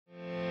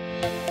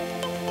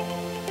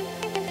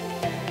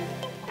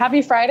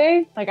Happy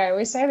Friday. Like I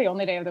always say, the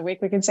only day of the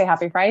week we can say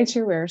happy Friday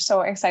to. We're so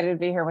excited to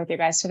be here with you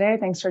guys today.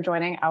 Thanks for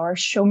joining our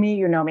Show Me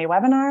You Know Me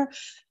webinar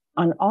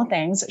on all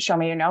things Show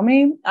Me You Know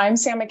Me. I'm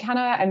Sam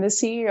McKenna. I'm the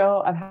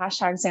CEO of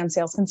 #Sam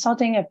Sales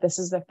Consulting. If this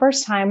is the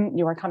first time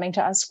you are coming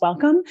to us,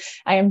 welcome.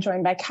 I am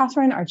joined by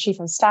Catherine, our Chief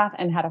of Staff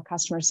and Head of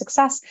Customer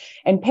Success,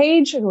 and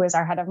Paige, who is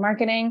our Head of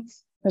Marketing,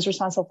 who's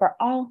responsible for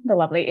all the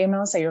lovely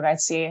emails that you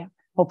guys see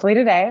hopefully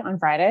today on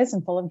Fridays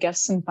and full of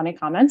gifts and funny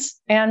comments.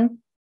 And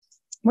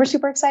we're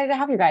super excited to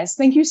have you guys.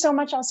 Thank you so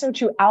much also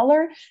to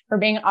Owler for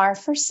being our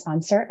first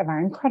sponsor of our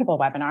incredible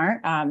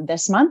webinar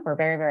this month. We're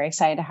very, very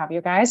excited to have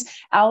you guys.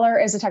 Owler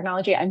is a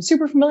technology I'm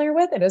super familiar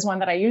with. It is one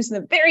that I used in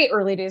the very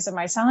early days of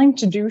my selling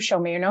to do Show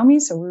Me You Know Me.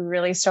 So we're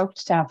really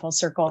stoked to have full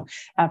circle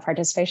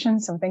participation.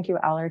 So thank you,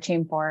 Owler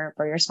team, for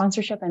your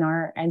sponsorship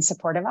and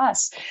support of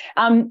us.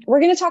 We're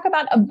going to talk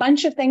about a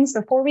bunch of things.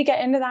 Before we get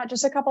into that,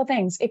 just a couple of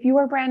things. If you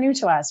are brand new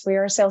to us, we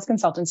are a sales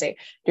consultancy.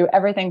 Do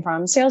everything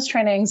from sales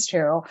trainings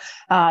to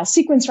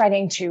sequence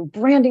writing to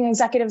branding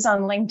executives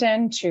on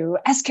LinkedIn to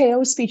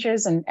SKO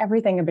speeches and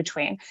everything in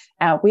between.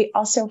 We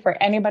also,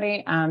 for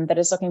anybody that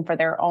is looking for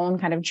their own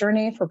kind of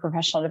journey for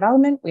professional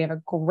development, we have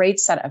a great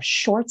set of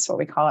shorts, what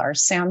we call our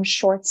Sam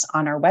Shorts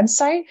on our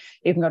website.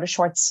 You can go to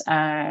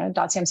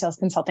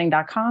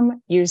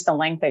shorts.samsalesconsulting.com, use the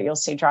link that you'll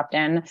see dropped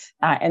in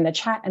the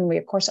chat. And we,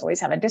 of course, always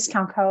have a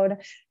discount code.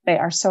 They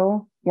are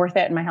so worth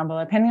it, in my humble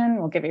opinion.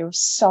 We'll give you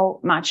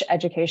so much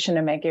education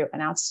to make you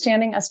an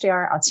outstanding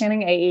SDR,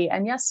 outstanding AE,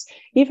 and yes,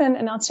 even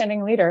an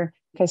outstanding leader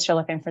in case you're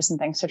looking for some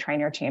things to train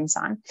your teams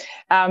on.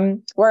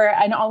 We're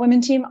an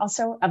all-women team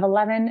also of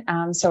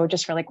 11. So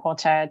just really cool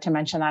to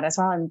mention that as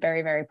well. I'm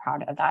very, very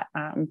proud of that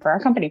for our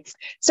company.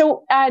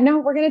 So now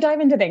we're going to dive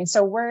into things.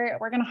 So we're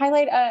going to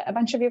highlight a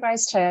bunch of you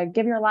guys to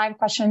give your live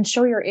questions,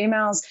 show your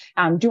emails,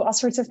 do all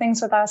sorts of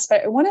things with us.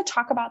 But I want to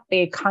talk about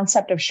the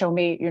concept of Show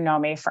Me You Know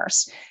Me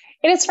first.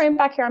 It is framed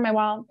back here on my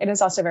wall. It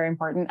is also very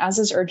important, as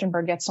is Urgent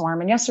Bird Gets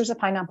Warm. And yes, there's a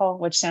pineapple,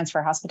 which stands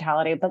for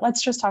hospitality. But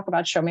let's just talk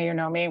about Show Me You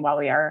Know Me while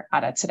we are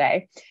at it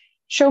today.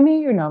 Show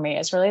Me You Know Me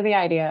is really the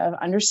idea of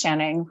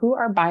understanding who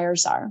our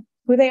buyers are,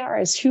 who they are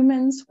as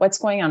humans, what's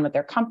going on with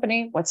their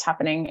company, what's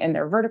happening in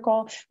their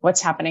vertical,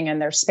 what's happening in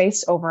their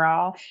space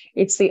overall.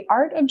 It's the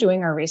art of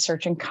doing our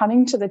research and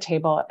coming to the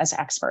table as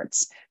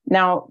experts.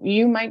 Now,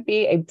 you might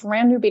be a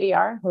brand new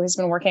BDR who has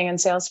been working in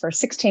sales for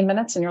 16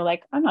 minutes and you're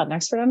like, I'm not an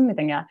expert on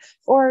anything yet.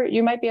 Or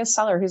you might be a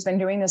seller who's been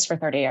doing this for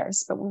 30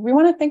 years. But we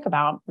want to think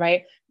about,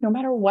 right, no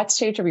matter what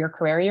stage of your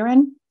career you're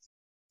in,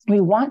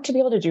 we want to be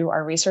able to do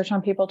our research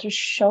on people to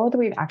show that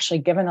we've actually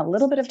given a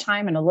little bit of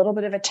time and a little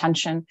bit of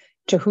attention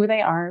to who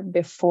they are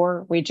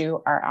before we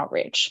do our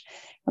outreach.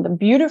 Now, the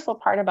beautiful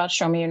part about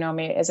Show Me You Know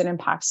Me is it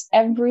impacts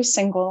every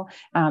single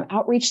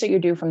outreach that you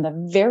do from the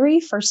very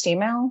first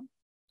email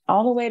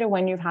all the way to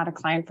when you've had a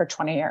client for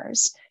 20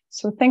 years.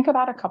 So think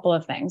about a couple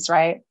of things,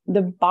 right?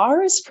 The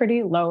bar is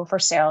pretty low for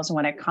sales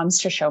when it comes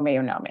to Show Me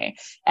You Know Me.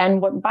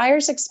 And what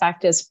buyers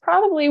expect is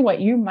probably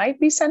what you might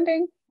be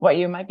sending, what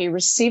you might be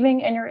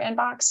receiving in your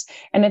inbox.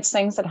 And it's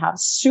things that have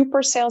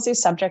super salesy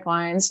subject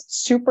lines,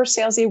 super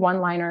salesy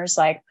one-liners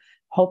like,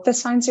 hope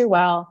this finds you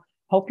well,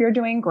 hope you're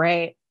doing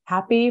great,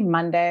 happy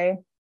Monday,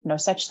 no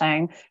such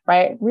thing,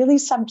 right? Really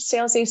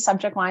salesy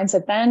subject lines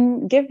that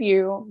then give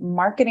you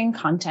marketing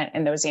content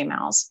in those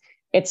emails.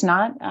 It's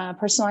not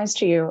personalized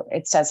to you.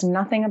 It says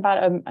nothing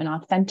about an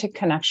authentic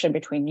connection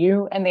between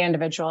you and the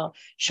individual,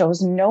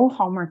 shows no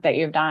homework that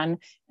you've done.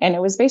 And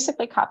it was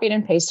basically copied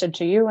and pasted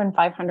to you and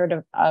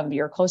 500 of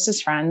your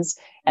closest friends.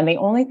 And the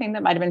only thing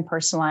that might have been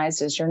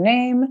personalized is your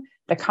name,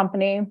 the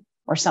company,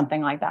 or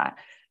something like that.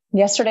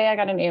 Yesterday, I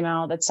got an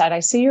email that said, I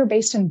see you're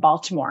based in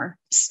Baltimore.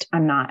 Psst,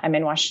 I'm not. I'm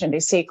in Washington,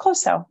 D.C.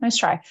 Close, though. Nice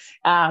try.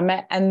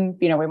 And,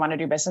 we want to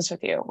do business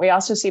with you. We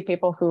also see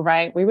people who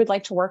write, we would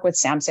like to work with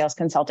Sam Sales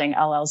Consulting,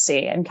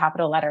 LLC, in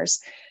capital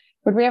letters.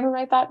 Would we ever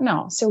write that?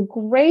 No. So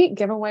great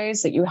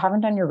giveaways that you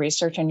haven't done your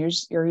research and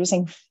you're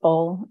using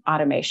full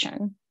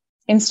automation.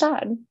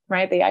 Instead,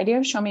 right, the idea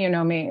of Show Me You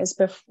Know Me is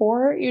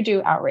before you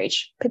do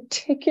outreach,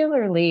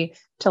 particularly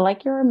to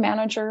like your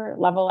manager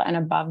level and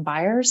above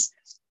buyers,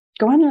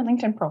 go on their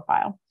LinkedIn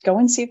profile. Go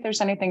and see if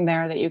there's anything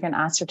there that you can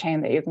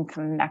ascertain that you can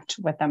connect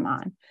with them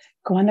on.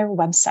 Go on their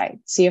website.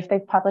 See if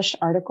they've published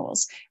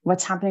articles.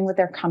 What's happening with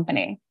their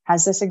company?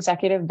 Has this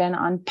executive been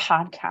on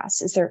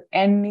podcasts? Is there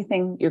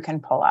anything you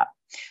can pull up?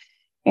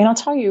 And I'll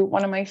tell you,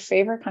 one of my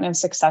favorite kind of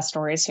success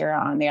stories here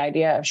on the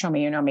idea of Show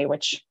Me You Know Me,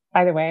 which,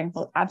 by the way,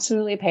 will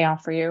absolutely pay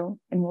off for you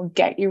and will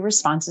get you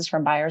responses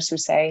from buyers who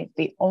say,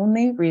 the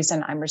only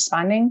reason I'm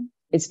responding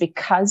is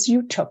because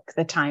you took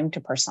the time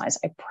to personalize.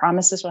 I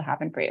promise this will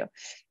happen for you.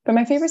 But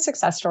my favorite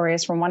success story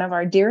is from one of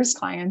our dearest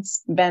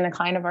clients, been a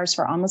client of ours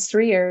for almost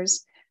 3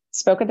 years,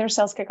 spoke at their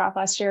sales kickoff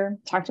last year,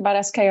 talked about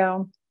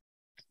SKO,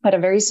 but a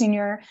very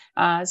senior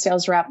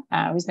sales rep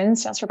who's been in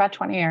sales for about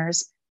 20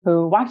 years,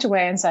 who walked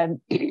away and said,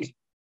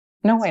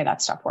 no way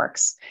that stuff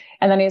works.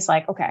 And then he's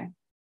like, okay,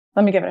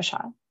 let me give it a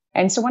shot.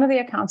 And so one of the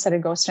accounts that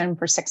had ghosted him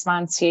for 6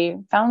 months, he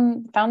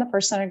found the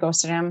person that had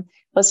ghosted him,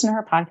 listened to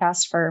her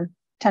podcast for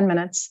 10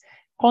 minutes,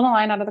 pulled a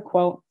line out of the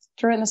quote,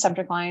 threw it in the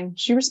subject line.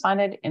 She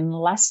responded in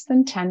less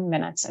than 10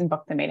 minutes and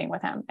booked the meeting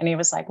with him. And he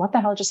was like, what the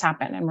hell just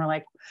happened? And we're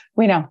like,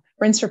 we know,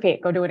 rinse,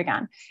 repeat, go do it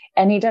again.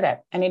 And he did it.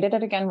 And he did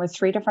it again with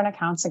 3 different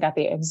accounts and got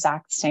the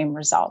exact same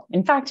result.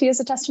 In fact, he has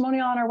a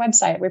testimonial on our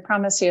website. We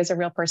promise he is a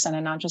real person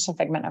and not just a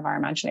figment of our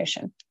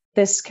imagination.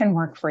 This can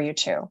work for you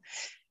too.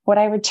 What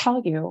I would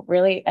tell you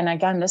really, and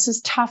again, this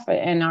is tough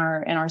in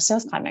our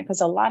sales climate because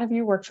a lot of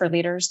you work for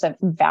leaders that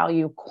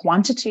value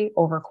quantity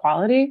over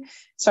quality.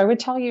 So I would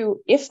tell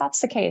you, if that's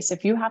the case,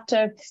 if you have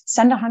to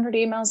send 100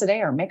 emails a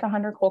day or make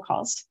 100 cold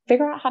calls,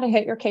 figure out how to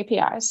hit your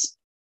KPIs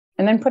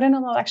and then put in a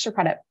little extra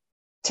credit.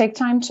 Take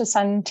time to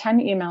send 10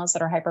 emails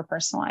that are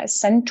hyper-personalized.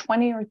 Send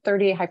 20 or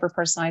 30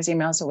 hyper-personalized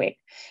emails a week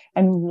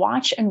and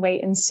watch and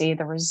wait and see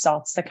the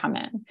results that come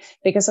in.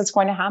 Because what's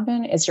going to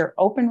happen is your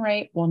open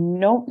rate will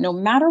no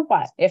matter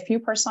what, if you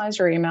personalize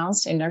your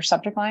emails in their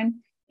subject line,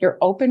 your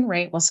open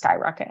rate will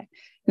skyrocket.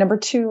 Number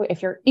 2,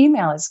 if your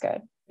email is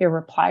good, your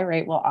reply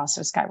rate will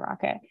also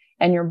skyrocket.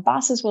 And your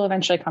bosses will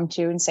eventually come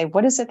to you and say,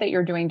 what is it that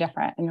you're doing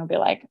different? And you'll be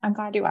like, I'm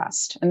glad you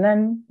asked. And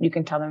then you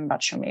can tell them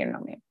about Show Me You Know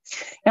Me.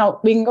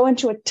 Now, we can go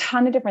into a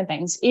ton of different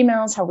things,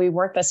 emails, how we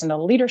work this into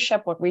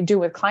leadership, what we do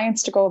with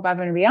clients to go above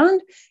and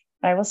beyond.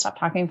 But I will stop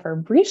talking for a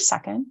brief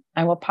second.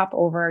 I will pop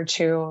over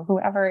to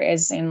whoever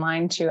is in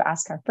line to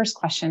ask our first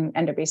question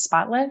and to be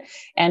spotlit.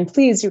 And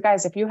please, you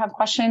guys, if you have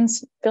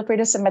questions, feel free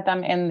to submit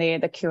them in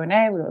the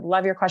Q&A. We would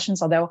love your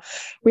questions, although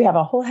we have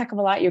a whole heck of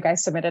a lot you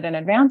guys submitted in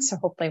advance. So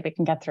hopefully we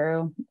can get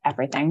through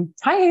everything.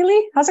 Hi,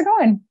 Haley. How's it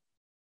going?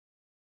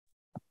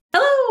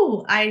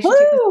 Hello.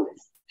 Hello.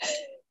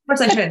 Of course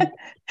I should.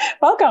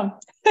 Welcome.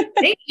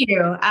 Thank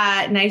you.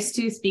 Nice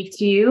to speak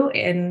to you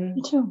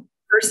in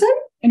person.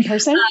 In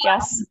person,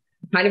 yes.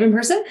 Kind of in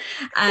person.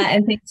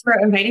 And thanks for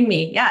inviting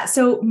me. Yeah.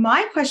 So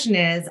my question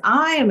is,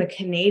 I am a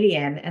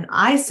Canadian and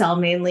I sell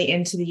mainly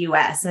into the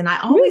US. And I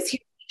always hear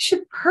you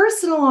should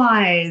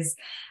personalize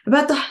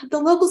about the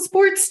local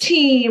sports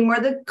team or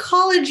the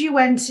college you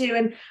went to,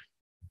 and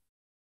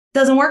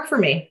doesn't work for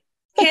me.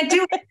 Can't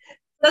do it.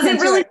 Doesn't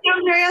really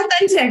sound very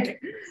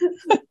authentic.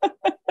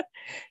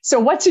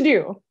 So what to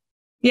do?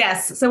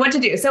 Yes. So what to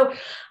do? So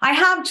I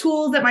have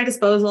tools at my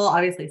disposal,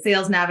 obviously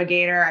Sales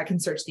Navigator. I can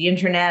search the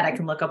internet. I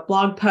can look up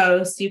blog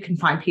posts. You can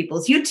find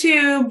people's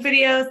YouTube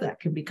videos that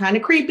can be kind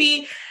of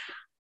creepy.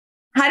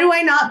 How do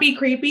I not be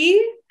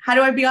creepy? How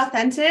do I be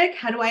authentic?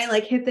 How do I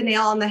hit the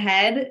nail on the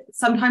head?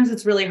 Sometimes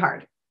it's really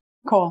hard.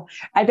 Cool.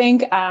 I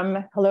think,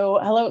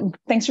 hello.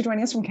 Thanks for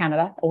joining us from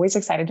Canada. Always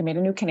excited to meet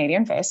a new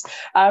Canadian face.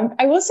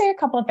 I will say a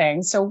couple of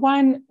things. So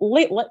one,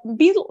 let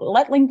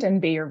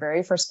LinkedIn be your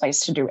very first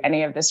place to do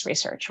any of this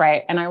research,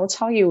 right? And I will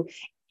tell you,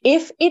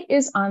 if it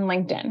is on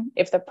LinkedIn,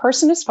 if the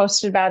person has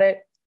posted about it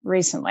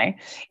recently,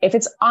 if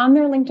it's on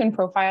their LinkedIn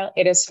profile,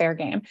 it is fair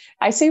game.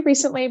 I say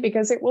recently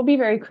because it will be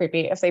very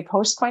creepy if they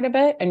post quite a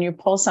bit and you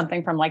pull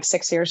something from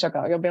 6 years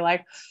ago. You'll be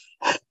like,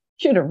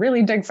 you had to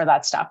really dig for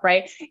that stuff,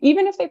 right?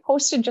 Even if they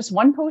posted just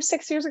one post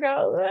 6 years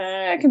ago,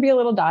 it can be a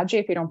little dodgy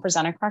if you don't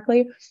present it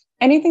correctly.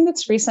 Anything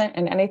that's recent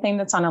and anything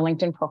that's on a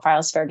LinkedIn profile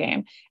is fair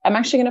game. I'm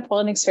actually going to pull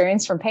an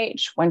experience from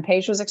Paige. When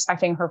Paige was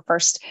expecting her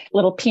first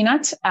little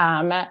peanut,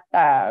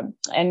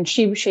 and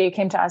she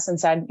came to us and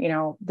said,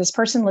 this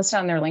person listed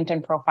on their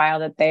LinkedIn profile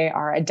that they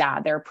are a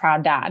dad, they're a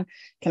proud dad.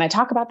 Can I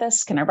talk about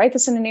this? Can I write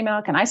this in an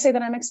email? Can I say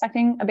that I'm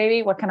expecting a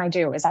baby? What can I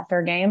do? Is that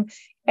fair game?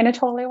 And it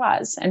totally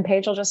was. And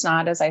Paige will just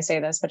nod as I say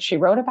this, but she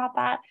wrote about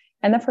that.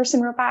 And the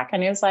person wrote back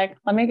and he was like,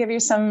 let me give you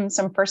some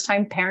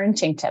first-time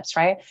parenting tips,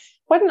 right?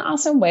 What an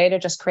awesome way to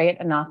just create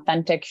an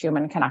authentic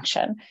human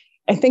connection.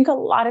 I think a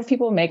lot of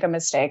people make a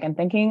mistake in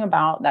thinking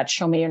about that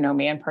Show Me You Know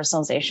Me and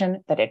personalization,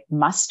 that it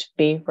must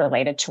be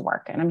related to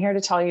work. And I'm here to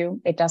tell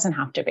you, it doesn't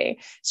have to be.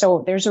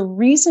 So there's a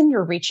reason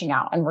you're reaching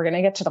out, and we're going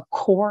to get to the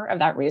core of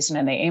that reason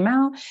in the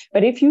email.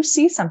 But if you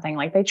see something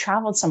like they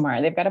traveled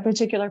somewhere, they've got a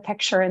particular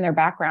picture in their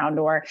background,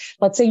 or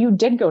let's say you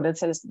did go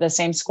to the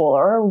same school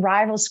or a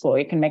rival school,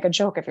 you can make a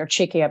joke if you're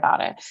cheeky about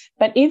it.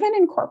 But even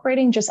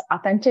incorporating just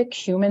authentic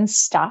human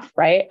stuff,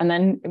 right? And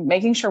then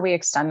making sure we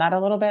extend that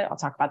a little bit, I'll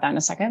talk about that in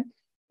a second,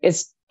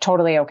 is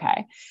totally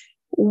okay.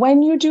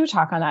 When you do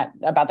talk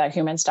about that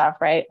human stuff,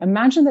 right?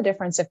 Imagine the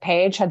difference if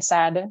Paige had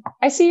said,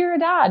 I see you're a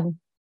dad.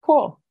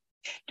 Cool.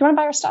 Do you want to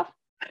buy our stuff?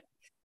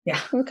 Yeah,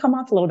 it would come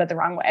off a little bit the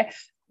wrong way.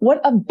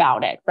 What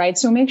about it, right?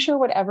 So make sure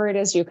whatever it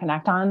is you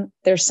connect on,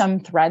 there's some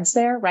threads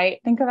there, right?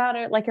 Think about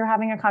it like you're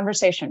having a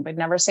conversation. We'd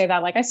never say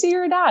that I see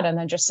you're a dad and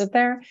then just sit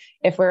there.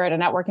 If we're at a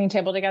networking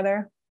table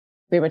together,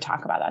 we would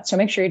talk about that. So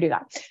make sure you do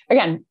that.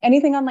 Again,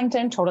 anything on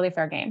LinkedIn, totally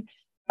fair game.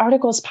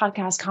 Articles,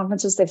 podcasts,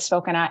 conferences they've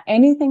spoken at,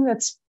 anything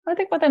that's, I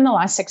think, within the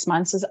last 6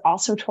 months is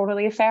also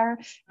totally fair.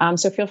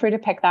 So feel free to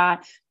pick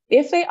that.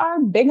 If they are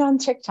big on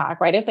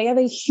TikTok, right? If they have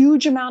a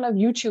huge amount of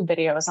YouTube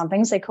videos on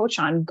things they coach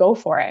on, go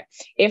for it.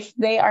 If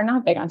they are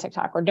not big on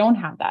TikTok or don't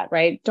have that,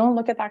 right? Don't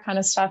look at that kind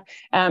of stuff.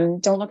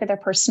 Don't look at their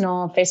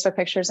personal Facebook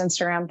pictures,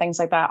 Instagram, things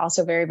like that.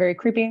 Also very, very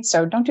creepy.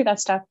 So don't do that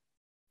stuff.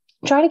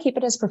 Try to keep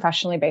it as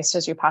professionally based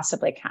as you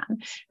possibly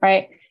can,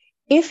 right?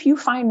 If you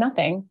find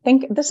nothing,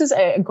 think this is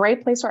a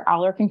great place where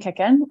Owler can kick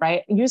in,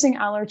 right? Using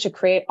Owler to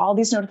create all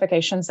these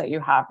notifications that you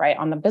have, right?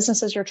 On the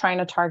businesses you're trying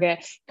to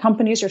target,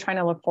 companies you're trying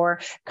to look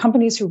for,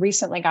 companies who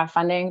recently got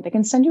funding, they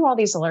can send you all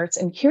these alerts.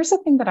 And here's the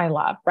thing that I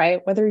love,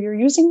 right? Whether you're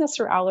using this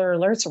through Owler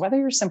alerts or whether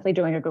you're simply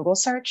doing a Google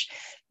search,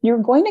 you're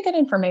going to get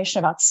information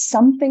about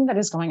something that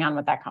is going on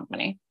with that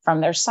company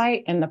from their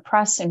site, in the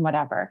press, and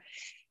whatever.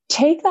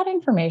 Take that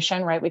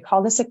information, right? We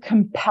call this a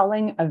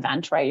compelling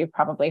event, right? You've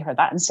probably heard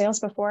that in sales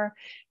before.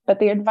 But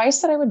the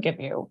advice that I would give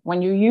you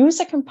when you use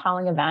a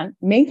compelling event,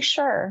 make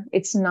sure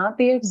it's not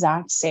the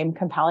exact same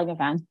compelling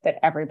event that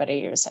everybody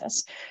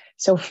uses.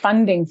 So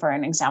funding, for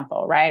an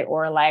example, right?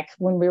 Or like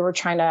when we were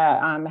trying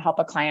to help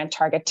a client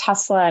target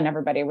Tesla and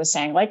everybody was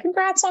saying like,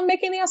 congrats on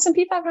making the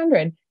S&P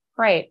 500.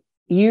 Great.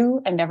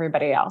 You and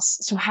everybody else.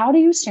 So how do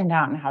you stand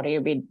out and how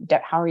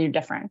are you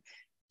different?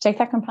 Take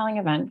that compelling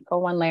event, go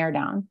one layer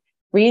down.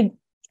 Read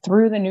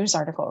through the news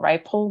article,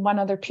 right? Pull one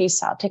other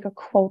piece out, take a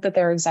quote that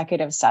their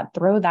executive said,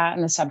 throw that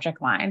in the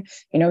subject line.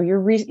 You know, your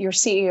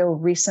CEO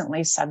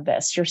recently said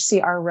this, your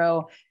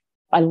CRO,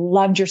 I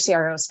loved your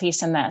CRO's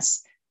piece in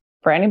this.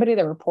 For anybody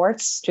that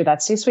reports to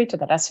that C-suite, to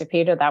that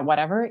SVP, to that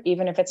whatever,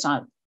 even if it's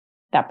not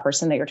that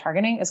person that you're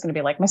targeting, is going to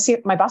be like,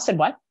 my boss said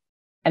what?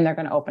 And they're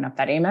going to open up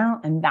that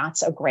email. And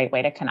that's a great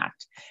way to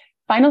connect.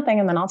 Final thing,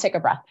 and then I'll take a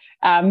breath.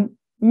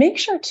 Make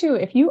sure too,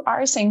 if you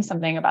are saying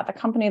something about the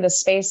company, the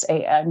space,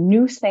 a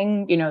new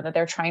thing, you know, that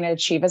they're trying to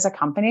achieve as a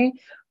company,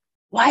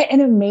 what an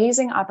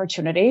amazing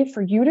opportunity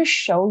for you to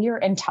show your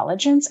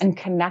intelligence and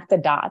connect the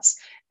dots.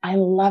 I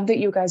love that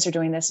you guys are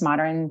doing this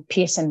modern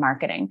piece in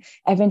marketing.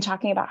 I've been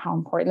talking about how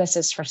important this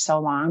is for so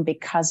long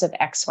because of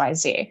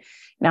XYZ.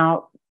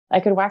 Now,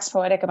 I could wax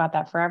poetic about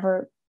that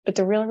forever, but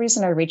the real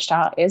reason I reached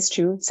out is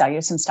to sell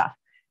you some stuff.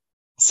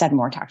 Said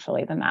more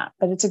tactfully than that,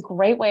 but it's a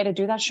great way to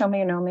do that. Show me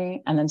and know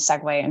me, and then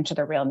segue into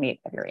the real meat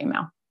of your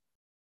email.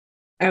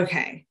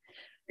 Okay.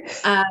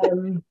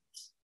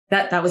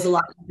 That was a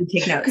lot to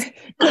take notes.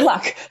 Good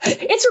luck.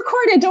 It's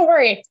recorded. Don't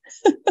worry.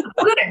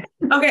 Okay.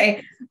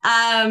 Okay.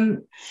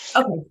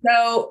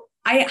 So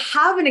I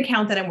have an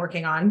account that I'm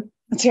working on.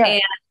 Let's hear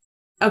it.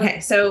 Okay.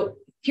 So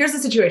here's the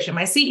situation.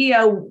 My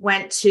CEO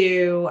went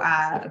to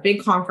a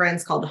big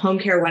conference called the Home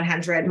Care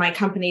 100. My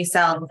company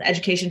sells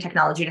education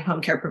technology to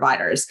home care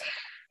providers.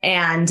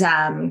 And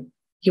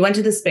he went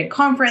to this big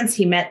conference.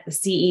 He met the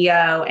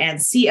CEO and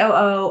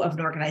COO of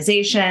an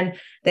organization.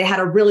 They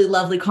had a really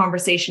lovely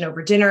conversation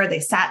over dinner.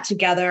 They sat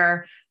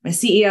together. My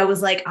CEO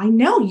was like, I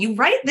know, you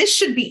right? This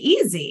should be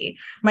easy.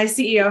 My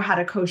CEO had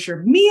a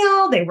kosher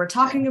meal. They were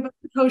talking about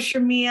the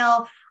kosher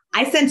meal.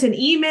 I sent an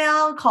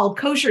email called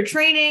kosher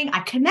training.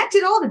 I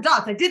connected all the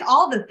dots. I did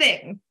all the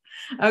things.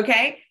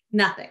 Okay.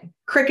 Nothing.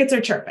 Crickets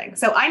are chirping.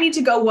 So I need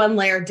to go one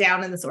layer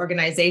down in this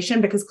organization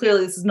because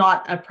clearly this is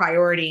not a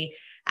priority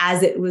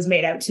as it was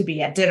made out to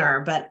be at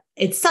dinner, but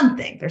it's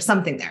something. There's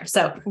something there.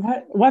 So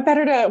what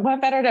better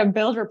to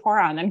build rapport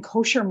on than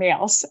kosher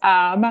meals?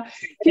 Here's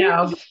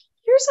what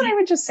I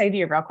would just say to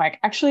you real quick.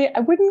 Actually, I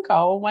wouldn't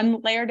go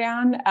one layer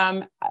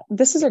down.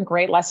 This is a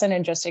great lesson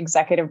in just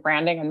executive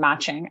branding and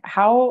matching.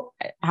 How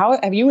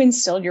have you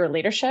instilled your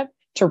leadership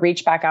to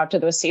reach back out to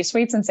those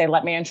C-suites and say,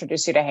 let me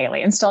introduce you to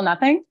Haley? And still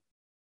nothing?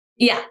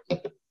 Yeah.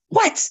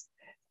 What?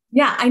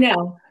 Yeah, I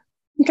know.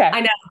 Okay. I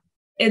know.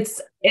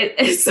 It's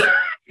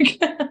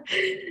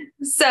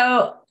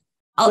so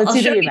Let's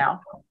see the email.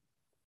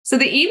 So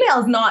the email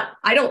is not,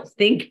 I don't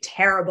think,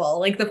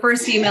 terrible. Like the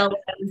first email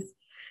was,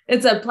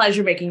 it's a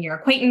pleasure making your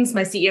acquaintance.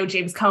 My CEO,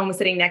 James Cohn, was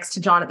sitting next to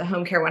John at the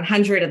Home Care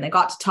 100 and they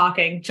got to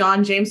talking.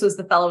 James was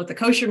the fellow with the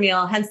kosher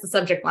meal, hence the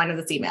subject line of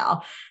this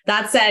email.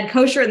 That said,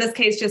 kosher in this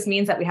case just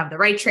means that we have the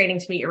right training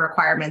to meet your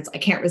requirements. I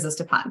can't resist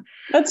a pun.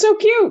 That's so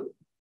cute.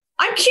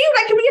 I'm cute.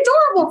 I can be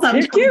adorable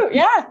sometimes. You're cute.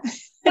 Yeah.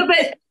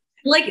 But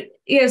like,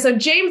 so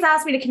James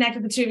asked me to connect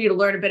with the two of you to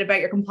learn a bit about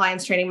your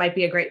compliance training might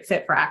be a great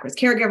fit for Acra's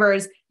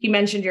caregivers. He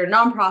mentioned you're a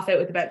nonprofit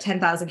with about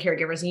 10,000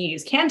 caregivers and you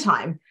use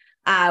CanTime.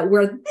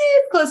 We're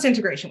this close to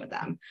integration with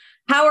them.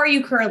 How are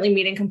you currently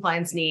meeting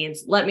compliance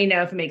needs? Let me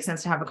know if it makes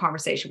sense to have a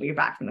conversation when you're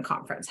back from the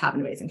conference. Have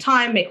an amazing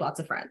time. Make lots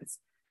of friends.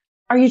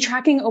 Are you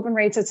tracking open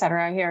rates, et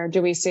cetera here?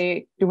 Do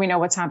we know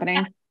what's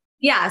happening?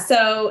 Yeah.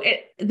 So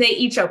they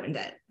each opened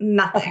it.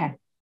 Nothing. Okay.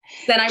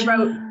 Then I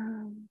wrote,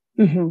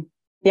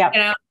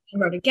 I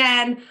wrote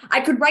again. I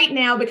could write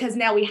now because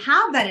now we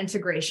have that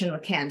integration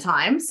with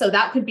CanTime. So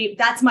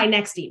that's my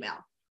next email.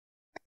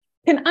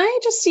 Can I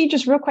just see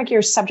just real quick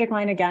your subject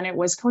line again? It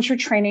was kosher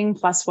training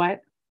plus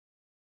what?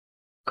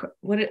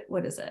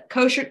 What is it?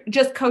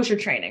 Kosher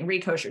training,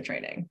 re-kosher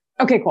training.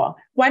 Okay, cool.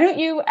 Why don't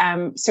you,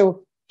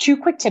 so 2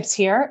 quick tips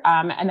here,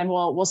 and then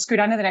we'll scoot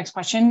on to the next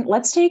question.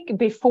 Let's take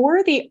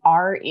before the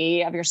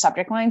RE of your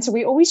subject line. So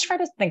we always try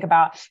to think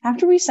about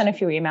after we send a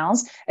few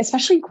emails,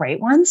 especially great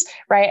ones,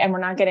 right? And we're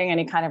not getting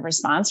any kind of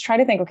response. Try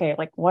to think, okay,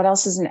 like what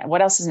else is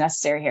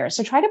necessary here?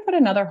 So try to put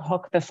another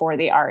hook before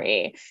the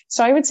RE.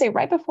 So I would say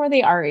right before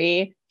the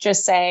RE,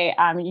 just say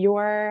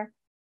your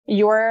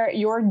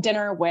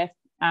dinner with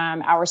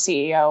our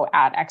CEO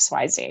at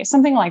XYZ,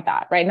 something like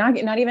that, right? Not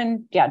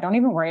even, don't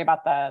even worry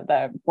about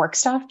the work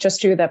stuff,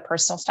 just do the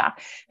personal stuff.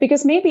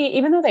 Because maybe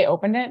even though they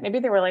opened it, maybe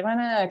they were like, well,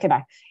 no, okay,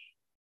 bye.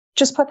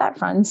 Just put that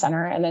front and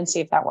center and then see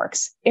if that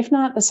works. If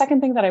not, the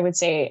second thing that I would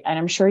say, and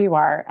I'm sure you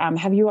are,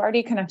 have you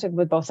already connected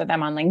with both of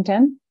them on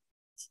LinkedIn?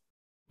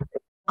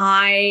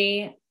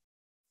 I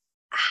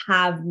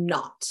have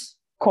not.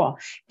 Cool.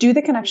 Do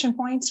the connection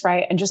points,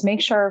 right? And just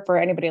make sure, for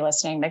anybody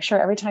listening, make sure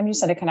every time you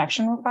send a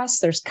connection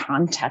request, there's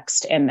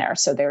context in there.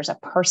 So there's a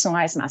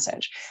personalized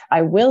message.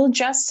 I will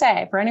just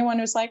say, for anyone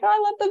who's like, oh,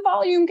 I love the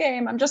volume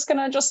game, I'm just going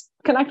to just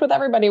connect with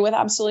everybody with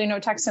absolutely no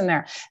text in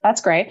there.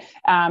 That's great.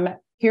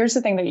 Here's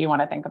the thing that you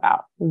want to think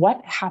about. What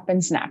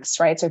happens next,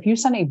 right? So if you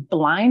send a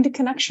blind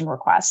connection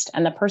request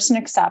and the person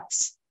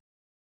accepts,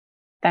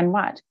 then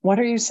what? What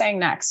are you saying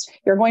next?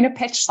 You're going to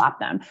pitch slap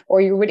them,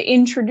 or you would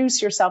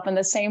introduce yourself in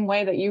the same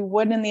way that you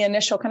would in the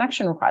initial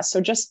connection request.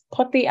 So just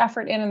put the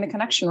effort in the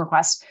connection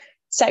request,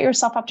 set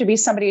yourself up to be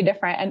somebody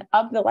different and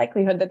of the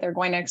likelihood that they're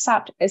going to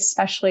accept,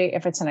 especially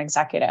if it's an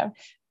executive.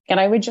 And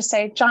I would just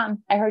say, John,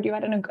 I heard you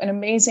had an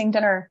amazing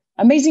dinner,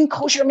 amazing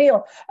kosher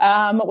meal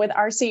with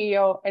our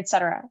CEO, et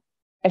cetera.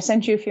 I've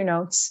sent you a few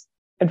notes.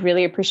 I'd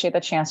really appreciate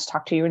the chance to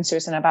talk to you and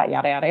Susan about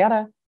yada, yada,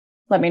 yada.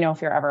 Let me know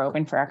if you're ever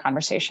open for a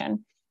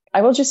conversation.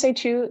 I will just say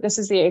too, this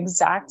is the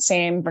exact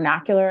same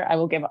vernacular I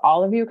will give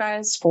all of you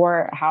guys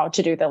for how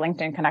to do the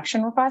LinkedIn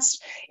connection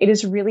request. It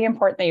is really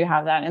important that you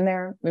have that in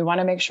there. We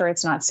want to make sure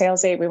it's not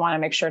salesy. We want to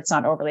make sure it's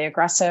not overly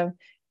aggressive,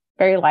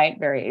 very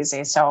light, very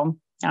easy. So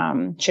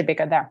should be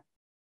good there.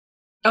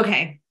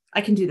 Okay.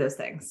 I can do those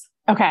things.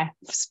 Okay.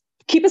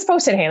 Keep us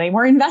posted, Haley.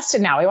 We're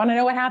invested now. We want to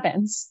know what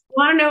happens. I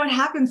want to know what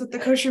happens with the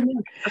kosher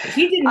meal.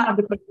 He didn't have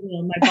the kosher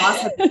meal. My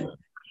boss had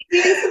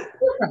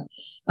the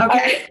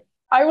Okay.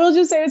 I will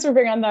just say, as we're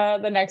bringing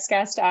on the next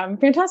guest,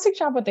 fantastic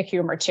job with the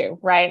humor too,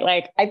 right?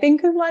 Like, I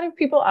think a lot of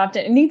people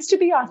often, it needs to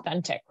be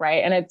authentic,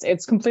 right? And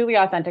it's completely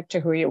authentic to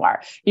who you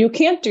are. You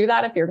can't do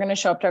that if you're going to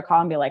show up to a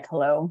call and be like,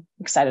 hello,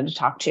 excited to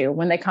talk to you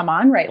when they come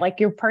on, right? Like,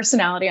 your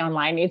personality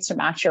online needs to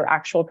match your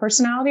actual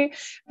personality,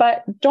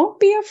 but don't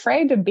be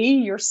afraid to be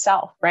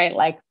yourself, right?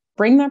 Like,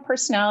 bring that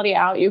personality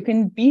out. You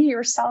can be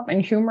yourself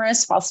and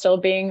humorous while still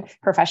being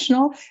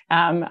professional.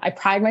 I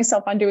pride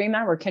myself on doing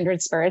that. We're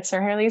kindred spirits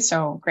there, Haley.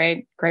 So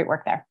great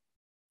work there.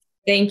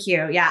 Thank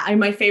you. Yeah. And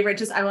my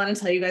favorite, I want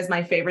to tell you guys,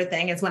 my favorite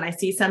thing is when I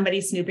see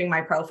somebody snooping my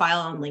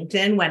profile on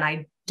LinkedIn, when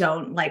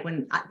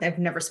I've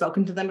never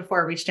spoken to them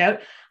before or reached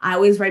out, I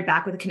always write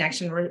back with a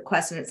connection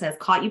request and it says,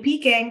 caught you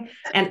peeking.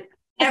 And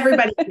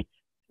everybody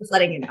is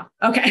letting you know.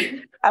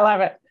 Okay. I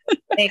love it.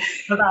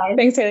 Thanks. Bye-bye.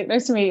 Thanks, Haley.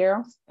 Nice to meet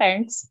you.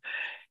 Thanks.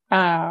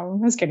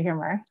 That's good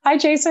humor. Hi,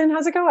 Jason.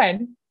 How's it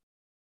going?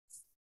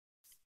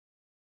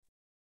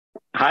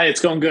 Hi, it's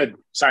going good.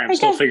 Sorry, I'm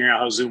still figuring out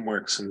how Zoom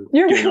works and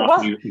You're getting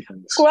off mute and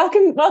things.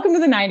 Welcome to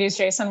the 90s,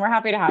 Jason. We're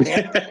happy to have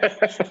you.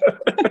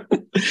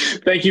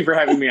 Thank you for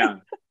having me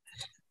on.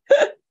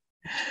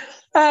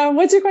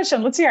 What's your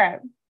question? Let's hear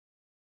it.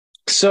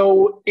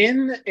 So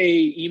in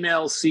a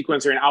email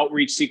sequence or an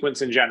outreach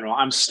sequence in general,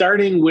 I'm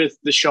starting with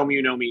the show me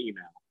you know me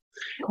email.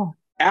 Cool.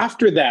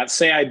 After that,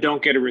 say I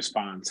don't get a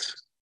response.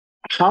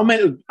 How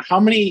many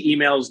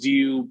emails do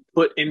you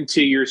put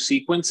into your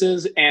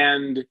sequences,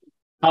 and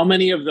how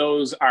many of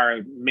those are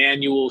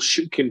manual,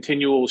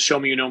 continual show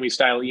me you know me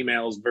style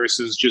emails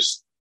versus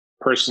just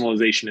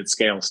personalization at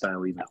scale style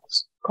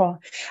emails? Cool.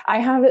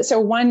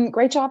 One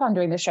great job on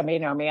doing the show me you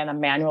know me, and the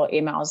manual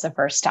email is the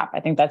first step. I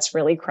think that's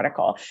really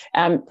critical.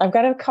 I've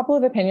got a couple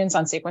of opinions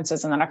on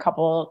sequences and then a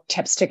couple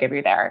tips to give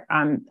you there.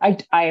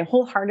 I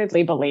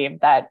wholeheartedly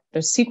believe that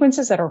the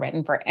sequences that are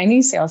written for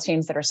any sales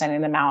teams that are sending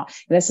them out,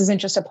 and this isn't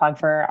just a plug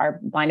for our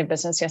line of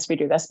business. Yes, we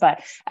do this,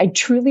 but I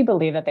truly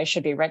believe that they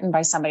should be written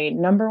by somebody,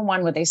 number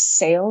one, with a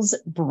sales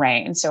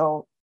brain.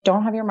 So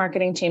don't have your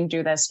marketing team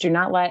do this. Do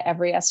not let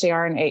every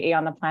SDR and AE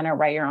on the planet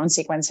write your own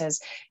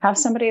sequences. Have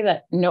somebody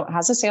that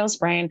has a sales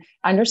brain,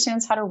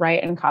 understands how to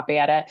write and copy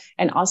edit,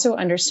 and also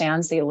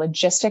understands the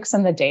logistics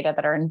and the data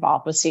that are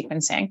involved with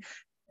sequencing.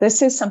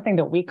 This is something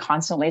that we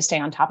constantly stay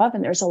on top of.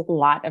 And there's a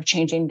lot of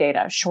changing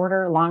data,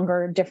 shorter,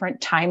 longer,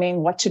 different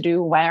timing, what to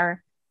do,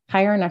 where.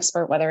 Hire an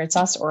expert, whether it's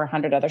us or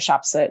 100 other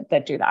shops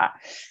that do that.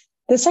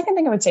 The second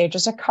thing I would say,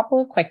 just a couple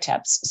of quick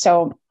tips.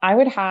 So I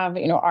would have,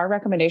 our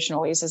recommendation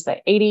always is that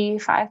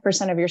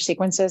 85% of your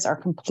sequences are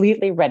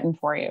completely written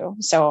for you.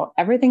 So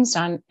everything's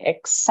done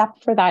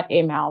except for that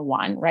email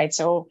one, right?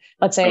 So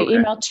let's say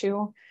email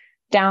 2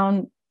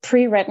 down,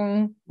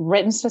 pre-written,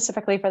 written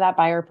specifically for that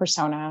buyer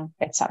persona,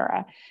 et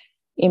cetera.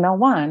 Email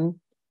 1,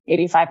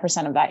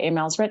 85% of that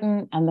email is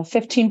written, and the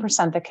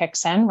 15% that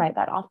kicks in, right?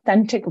 That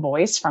authentic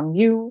voice from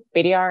you,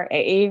 BDR,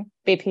 AE,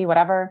 VP,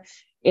 whatever,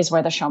 is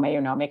where the show me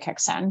you know me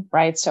kicks in,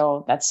 right?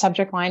 So that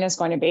subject line is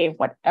going to be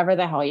whatever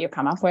the hell you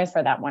come up with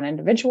for that one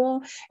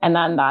individual. And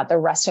then the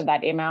rest of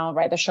that email,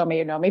 right? The show me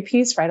you know me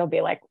piece, right? It'll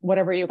be like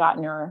whatever you got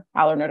in your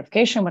Aller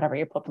notification, whatever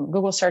you pulled from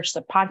Google search,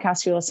 the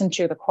podcast you listened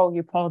to, the quote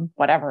you pulled,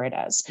 whatever it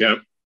is. Yep.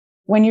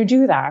 when you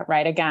do that,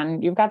 right,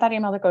 again, you've got that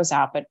email that goes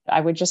out, but I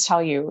would just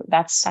tell you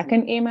that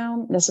second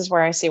email, this is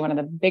where I see one of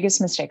the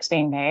biggest mistakes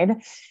being made.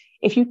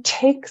 If you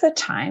take the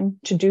time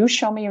to do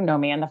show me, you know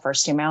me in the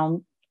first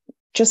email,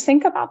 just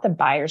think about the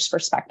buyer's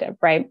perspective,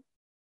 right?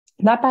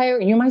 That buyer,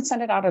 you might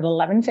send it out at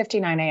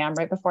 11:59 a.m.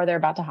 right before they're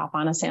about to hop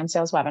on a Sam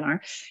Sales webinar.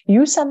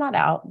 You send that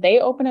out, they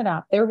open it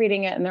up, they're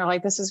reading it, and they're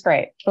like, this is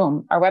great.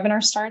 Boom, our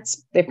webinar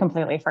starts. They've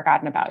completely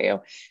forgotten about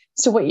you.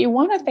 So what you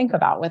want to think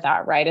about with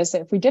that, right, is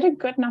that if we did a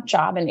good enough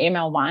job in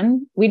email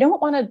 1, we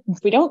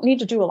don't need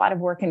to do a lot of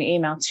work in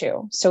email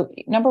 2. So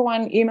number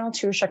 1, email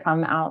 2 should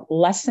come out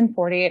less than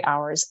 48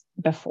 hours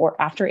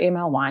after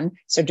email 1.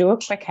 So do a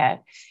quick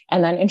hit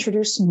and then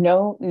introduce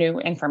no new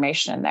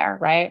information in there,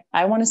 right?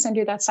 I want to send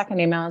you that second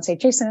email and say,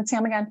 Jason, it's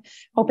Sam again.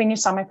 Hoping you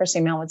saw my first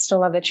email. Would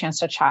still love the chance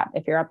to chat.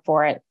 If you're up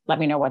for it, let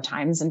me know what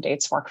times and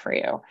dates work for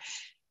you.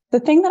 The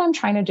thing that I'm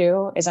trying to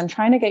do is I'm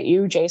trying to get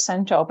you,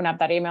 Jason, to open up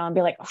that email and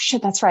be like, oh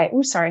shit, that's right.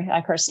 Oh, sorry,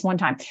 I cursed one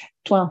time.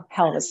 Well,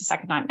 hell, it was the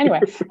second time.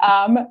 Anyway,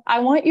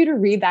 I want you to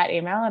read that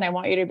email and I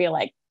want you to be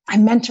like, I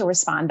meant to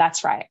respond.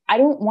 That's right. I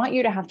don't want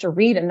you to have to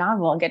read a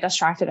novel and get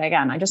distracted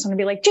again. I just want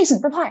to be like, Jason,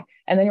 reply.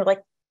 And then you're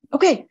like,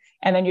 okay.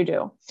 And then you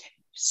do.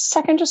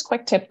 Second, just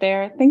quick tip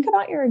there. Think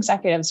about your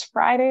executives.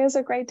 Friday is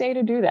a great day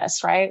to do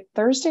this, right?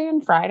 Thursday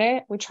and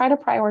Friday, we try to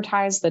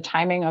prioritize the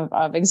timing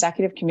of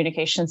executive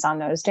communications on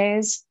those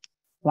days.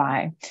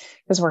 Why?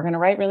 Because we're going to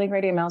write really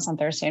great emails on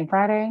Thursday and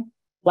Friday.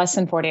 Less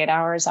than 48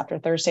 hours after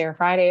Thursday or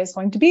Friday is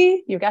going to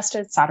be, you guessed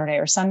it, Saturday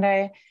or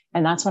Sunday.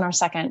 And that's when our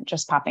second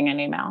just popping an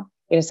email.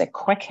 It is a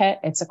quick hit.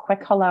 It's a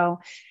quick hello.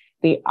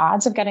 The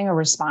odds of getting a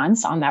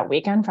response on that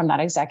weekend from that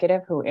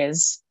executive who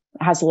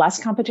has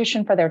less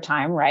competition for their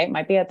time, right?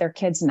 Might be at their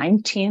kid's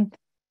 19th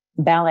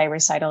ballet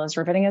recital, as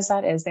riveting as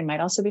that is. They might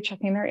also be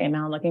checking their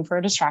email, looking for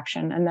a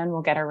distraction, and then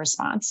we'll get a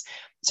response.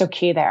 So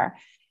key there.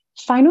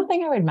 Final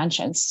thing I would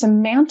mention,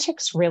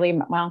 semantics really,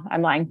 well,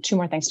 I'm lying, 2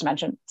 more things to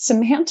mention.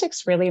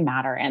 Semantics really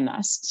matter in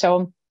this.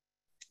 So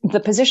the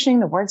positioning,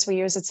 the words we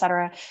use, et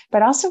cetera,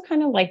 but also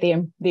kind of like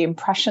the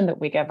impression that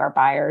we give our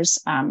buyers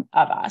of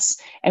us.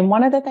 And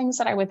one of the things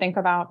that I would think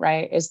about,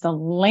 right, is the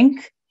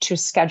link to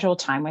schedule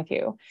time with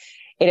you.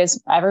 It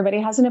is, everybody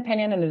has an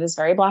opinion and it is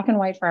very black and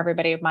white for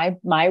everybody.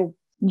 My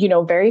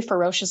very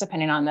ferocious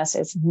opinion on this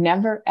is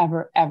never,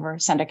 ever, ever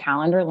send a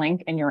calendar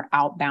link in your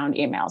outbound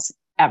emails.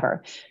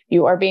 Ever.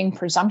 You are being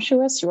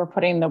presumptuous. You are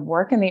putting the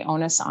work and the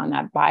onus on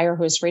that buyer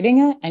who's reading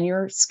it, and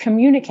you're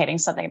communicating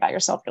something about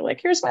yourself. You're like,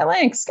 here's my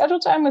link, schedule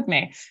time with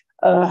me.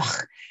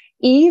 Ugh.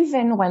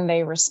 Even when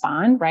they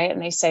respond, right,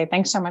 and they say,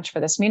 thanks so much for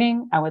this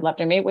meeting, I would love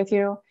to meet with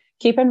you.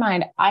 Keep in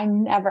mind,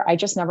 I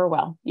just never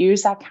will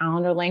use that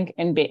calendar link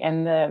in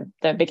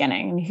the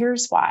beginning. And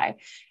here's why.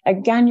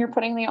 Again, you're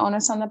putting the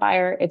onus on the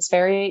buyer. It's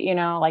very,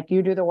 like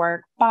you do the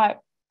work, but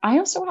I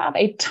also have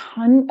a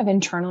ton of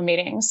internal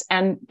meetings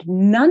and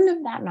none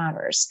of that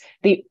matters.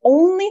 The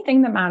only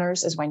thing that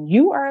matters is when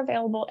you are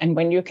available and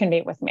when you can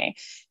meet with me.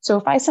 So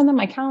if I send them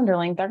my calendar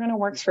link, they're going to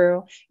work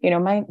through,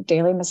 my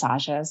daily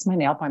massages, my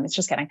nail appointments,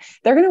 just kidding.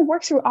 They're going to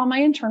work through all my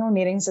internal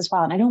meetings as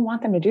well. And I don't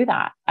want them to do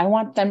that. I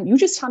want them, you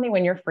just tell me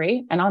when you're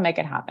free and I'll make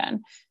it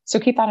happen.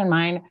 So keep that in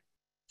mind.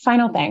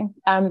 Final thing.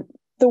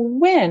 The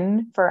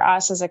win for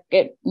us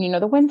the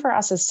win for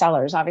us as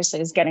sellers,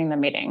 obviously, is getting the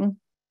meeting.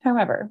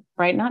 However,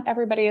 right, not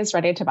everybody is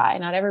ready to buy.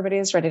 Not everybody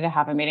is ready to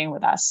have a meeting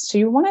with us. So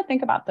you want to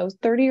think about those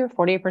 30 or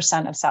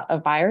 40%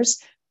 of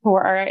buyers who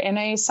are in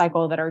a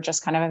cycle that are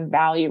just kind of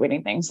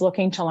evaluating things,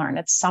 looking to learn.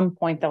 At some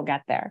point, they'll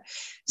get there.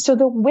 So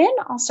the win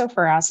also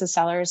for us as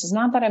sellers is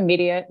not that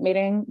immediate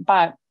meeting,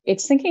 but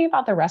it's thinking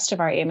about the rest of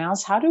our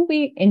emails. How do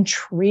we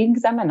intrigue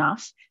them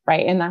enough,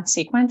 right, in that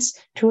sequence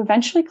to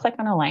eventually click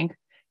on a link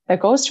that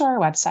goes to our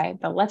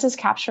website, that lets us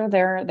capture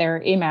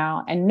their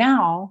email. And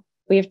now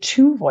we have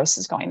 2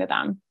 voices going to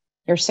them,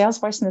 your sales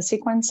voice in the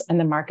sequence and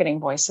the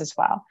marketing voice as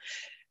well.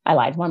 I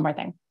lied. One more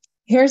thing.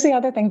 Here's the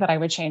other thing that I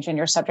would change in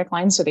your subject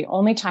line. So the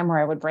only time where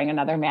I would bring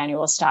another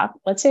manual step,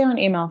 let's say on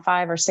email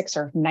 5 or 6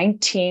 or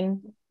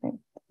 19,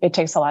 it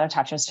takes a lot of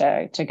touches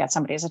to get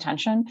somebody's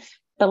attention.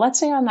 But let's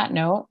say on that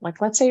note,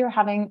 like let's say you're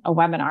having a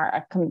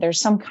webinar, there's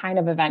some kind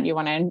of event you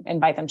want to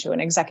invite them to, an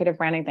executive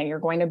branding thing, you're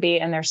going to be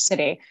in their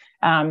city.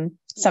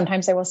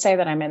 Sometimes they will say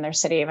that I'm in their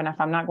city, even if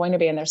I'm not going to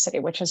be in their city,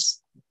 which has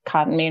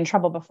gotten me in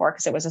trouble before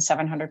because it was a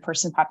 700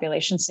 person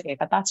population city,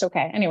 but that's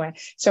okay. Anyway,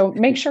 so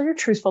make sure you're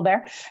truthful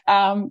there.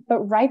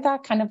 But write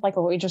that kind of like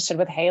what we just did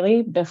with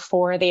Haley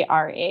before the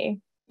RE,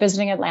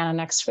 visiting Atlanta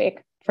next week,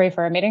 free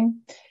for a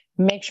meeting.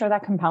 Make sure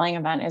that compelling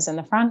event is in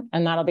the front,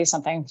 and that'll be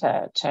something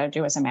to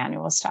do as a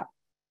manual step.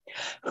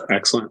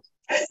 Excellent.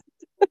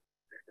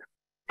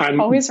 I'm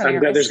glad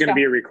there's going to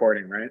be a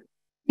recording, right?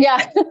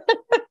 Yeah.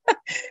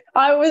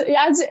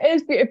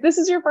 If this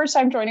is your first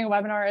time joining a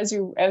webinar, as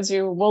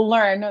you will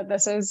learn,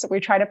 we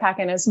try to pack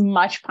in as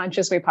much punch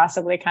as we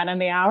possibly can in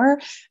the hour,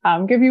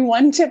 give you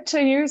one tip to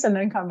use, and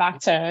then come back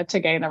to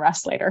gain the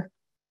rest later.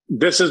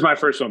 This is my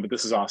first one, but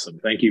this is awesome.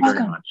 Thank you very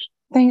much.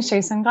 Thanks,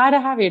 Jason. Glad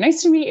to have you.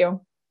 Nice to meet you.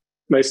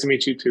 Nice to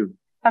meet you too.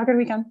 Have a good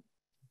weekend.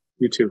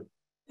 You too.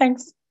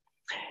 Thanks.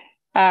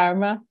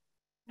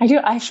 I do.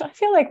 I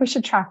feel like we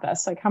should track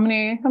this. Like how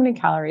many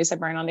calories I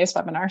burn on these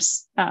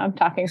webinars. I'm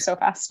talking so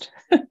fast.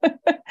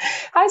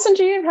 Hi,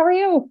 Sanjeev. How are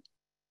you?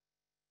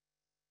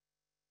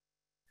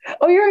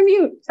 Oh, you're on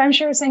mute. I'm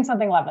sure you're saying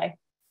something lovely.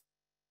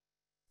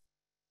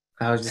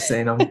 I was just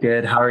saying, I'm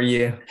good. How are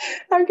you?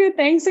 I'm good.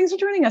 Thanks. Thanks for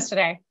joining us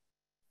today.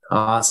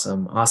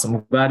 Awesome.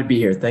 I'm glad to be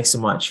here. Thanks so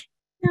much.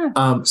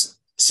 Yeah.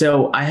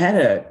 So I had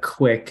a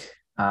quick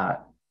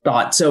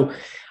thought. So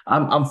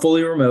I'm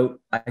fully remote.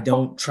 I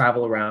don't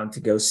travel around to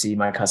go see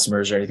my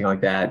customers or anything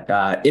like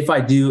that. If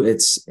I do,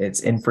 it's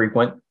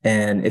infrequent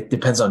and it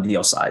depends on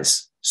deal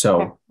size.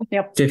 So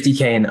Yep.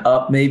 50K and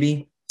up,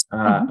 maybe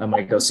I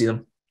might go see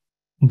them.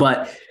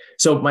 But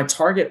so my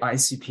target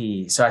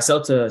ICP, so I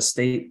sell to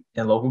state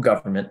and local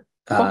government.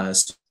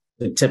 So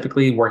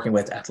typically working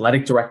with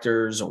athletic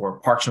directors or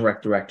parks and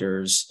rec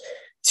directors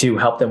to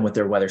help them with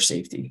their weather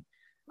safety.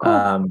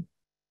 Cool.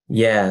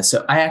 Yeah.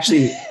 So I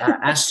actually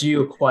asked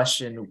you a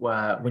question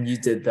when you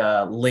did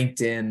the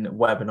LinkedIn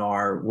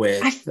webinar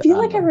with. I feel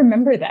like I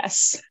remember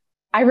this.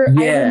 I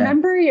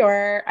remember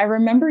your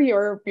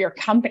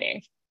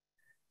company.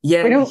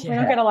 Yeah. We don't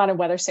get a lot of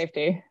weather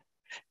safety.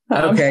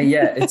 Okay.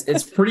 Yeah.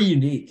 It's pretty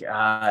unique.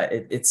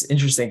 It's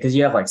interesting because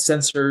you have like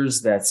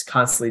sensors that's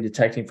constantly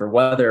detecting for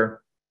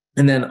weather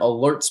and then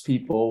alerts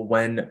people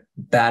when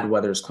bad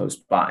weather is close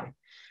by.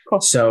 Cool.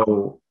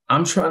 So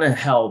I'm trying to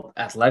help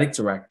athletic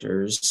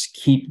directors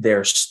keep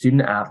their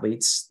student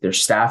athletes, their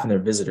staff, and their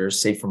visitors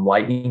safe from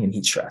lightning and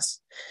heat stress.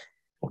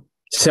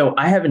 So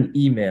I have an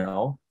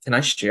email. Can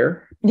I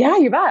share? Yeah,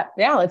 you bet.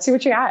 Yeah, let's see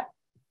what you got.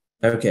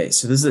 Okay.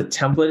 So this is a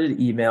templated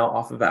email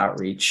off of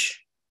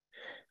Outreach.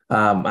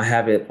 I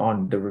have it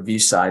on the review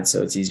side,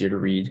 so it's easier to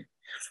read.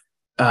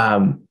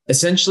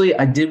 Essentially,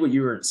 I did what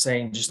you were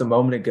saying just a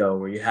moment ago,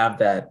 where you have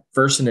that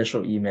first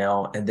initial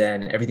email and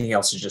then everything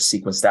else is just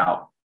sequenced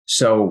out.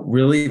 So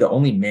really the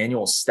only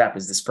manual step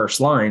is this first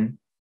line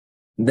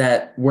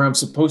that where I'm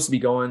supposed to be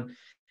going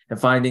and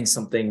finding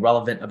something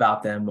relevant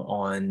about them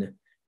on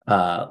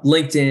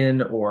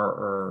LinkedIn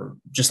or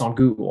just on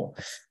Google.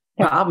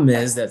 The problem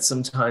is that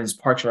sometimes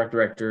parks rec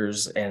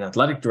directors and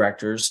athletic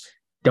directors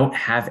don't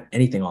have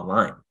anything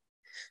online.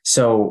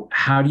 So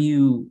how do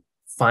you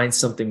find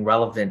something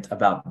relevant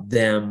about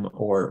them,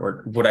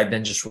 or would I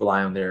then just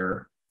rely on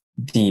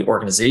the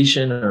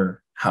organization,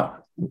 or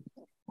how?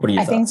 What are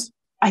your thoughts?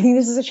 I think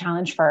this is a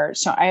challenge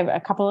so I have a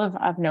couple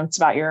of notes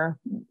about your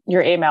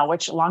email,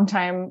 which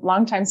longtime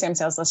Sam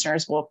Sales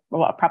listeners will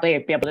probably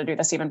be able to do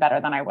this even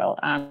better than I will.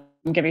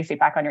 Give you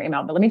feedback on your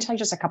email. But let me tell you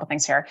just a couple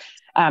things here.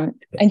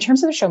 In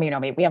terms of the Show Me, You Know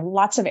Me, we have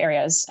lots of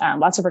areas,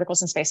 lots of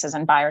verticals and spaces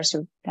and buyers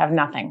who have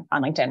nothing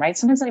on LinkedIn, right?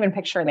 Sometimes not even a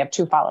picture and they have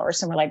 2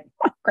 followers. And we're like,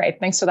 oh, great,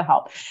 thanks for the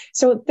help.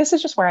 So this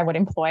is just where I would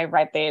employ,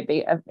 right,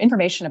 the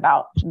information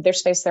about their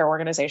space, their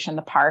organization,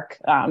 the park,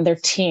 their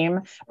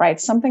team, right?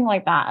 Something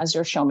like that as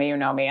your Show Me, You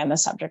Know Me and the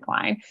subject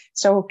line.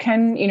 So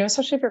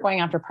especially if you're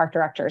going after park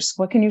directors,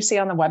 what can you see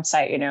on the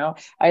website?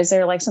 Is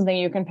there like something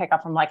you can pick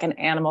up from like an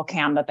animal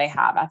cam that they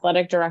have?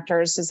 Athletic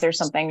directors, is there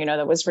something,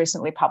 that was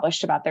recently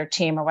published about their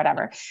team or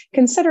whatever?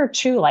 Consider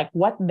too, like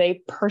what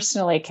they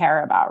personally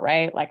care about,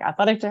 right? Like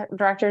athletic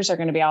directors are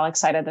going to be all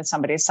excited that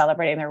somebody's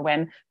celebrating their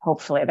win,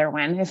 hopefully their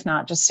win. If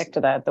not, just stick to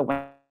the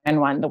win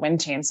win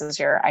teams as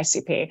your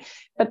ICP.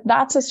 But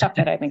that's the stuff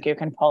that I think you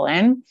can pull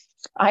in.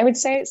 I would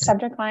say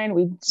subject line,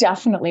 we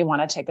definitely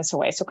want to take this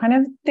away. So kind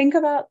of think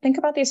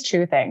about these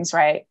 2 things,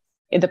 right?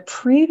 The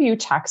preview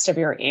text of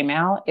your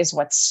email is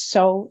what's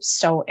so,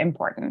 so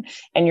important.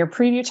 And your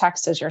preview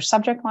text is your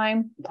subject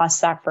line plus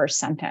that first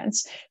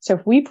sentence. So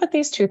if we put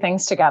these 2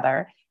 things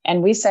together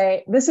and we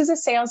say, this is a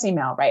sales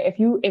email, right?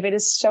 If it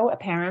is so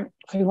apparent,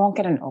 we won't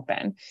get an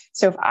open.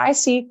 So if I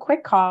see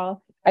quick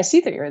call, I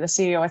see that you're the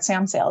CEO at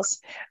Sam Sales.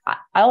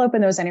 I'll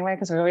open those anyway,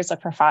 because we always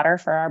look for fodder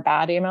for our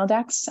bad email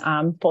decks,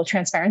 full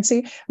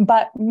transparency.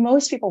 But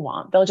most people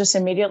won't. They'll just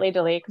immediately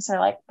delete because they're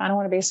like, I don't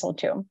want to be sold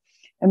to.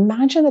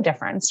 Imagine the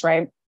difference,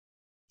 right?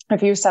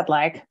 If you said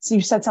you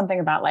said something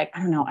about like, I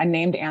don't know, a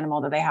named animal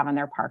that they have in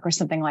their park or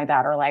something like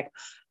that, or like,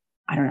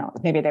 I don't know,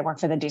 maybe they work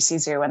for the DC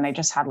Zoo and they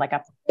just had like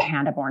a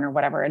panda born or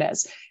whatever it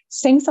is.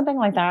 Saying something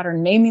like that or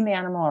naming the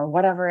animal or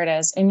whatever it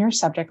is in your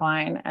subject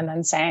line and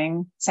then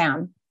saying,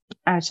 Sam,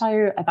 I tell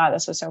you, I thought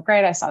this was so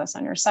great. I saw this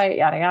on your site,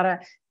 yada, yada,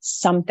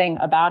 something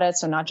about it.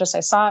 So not just I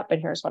saw it, but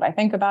here's what I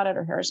think about it,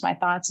 or here's my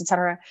thoughts,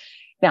 etc.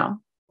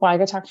 Now, I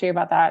could talk to you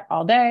about that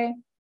all day.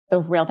 The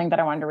real thing that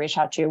I wanted to reach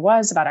out to you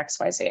was about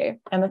XYZ.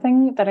 And the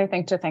thing that I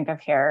think to think of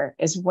here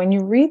is when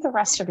you read the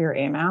rest of your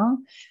email,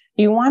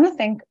 you want to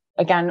think,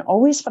 again,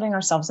 always putting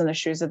ourselves in the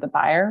shoes of the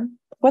buyer.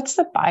 What's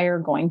the buyer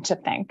going to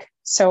think?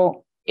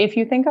 So if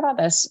you think about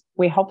this,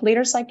 we help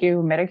leaders like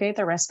you mitigate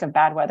the risk of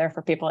bad weather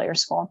for people at your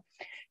school.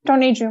 Don't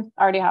need you.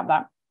 I already have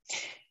that.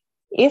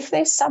 If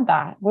they said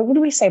that, what would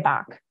we say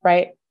back,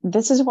 right?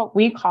 This is what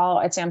we call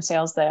at Sam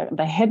Sales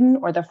the hidden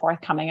or the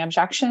forthcoming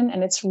objection.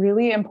 And it's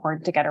really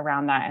important to get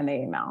around that in the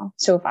email.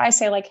 So if I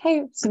say like,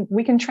 hey,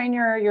 we can train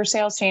your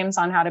sales teams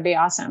on how to be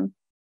awesome.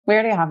 We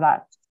already have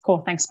that.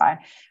 Cool. Thanks. Bye.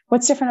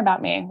 What's different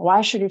about me?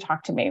 Why should you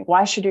talk to me?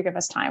 Why should you give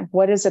us time?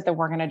 What is it that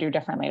we're going to do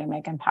differently to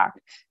make impact?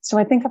 So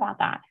I think about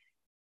that.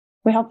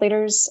 We help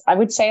leaders. I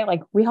would say,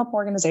 like, we help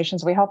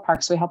organizations, we help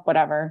parks, we help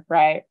whatever,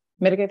 right?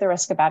 Mitigate the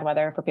risk of bad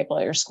weather for people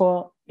at your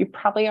school. You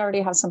probably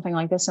already have something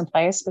like this in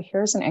place, but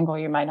here's an angle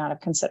you might not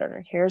have considered.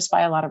 Or here's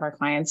why a lot of our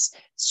clients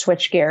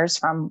switch gears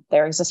from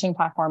their existing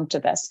platform to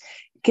this.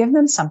 Give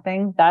them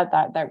something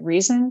that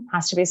reason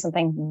has to be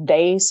something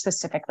they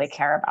specifically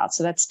care about.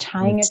 So that's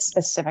tying it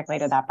specifically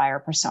to that buyer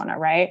persona,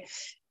 right?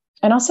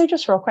 And I'll say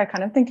just real quick,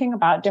 kind of thinking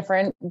about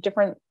different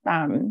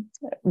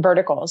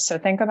verticals. So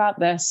think about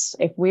this.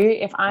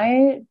 If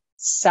I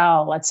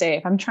sell, let's say,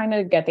 if I'm trying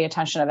to get the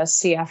attention of a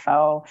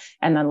CFO,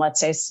 and then let's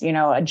say,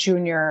 a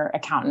junior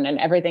accountant and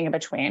everything in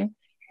between,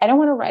 I don't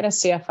want to write a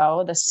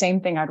CFO the same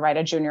thing I'd write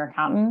a junior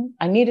accountant.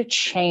 I need to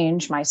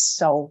change my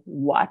so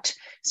what.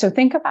 So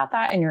think about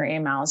that in your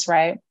emails,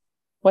 right?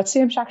 What's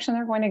the objection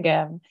they're going to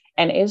give?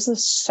 And is the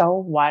so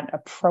what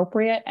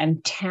appropriate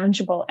and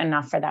tangible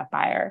enough for that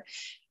buyer?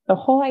 The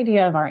whole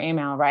idea of our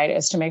email, right,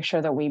 is to make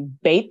sure that we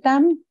bait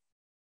them,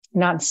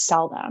 not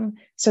sell them.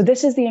 So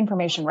this is the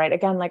information, right?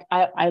 Again, like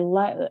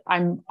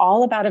I'm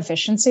all about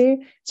efficiency.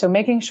 So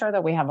making sure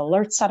that we have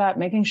alerts set up,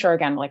 making sure,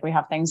 again, like we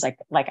have things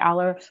like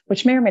Aller,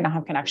 which may or may not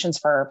have connections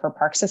for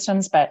park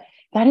systems, but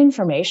that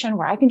information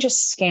where I can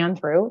just scan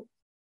through.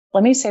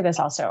 Let me say this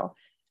also.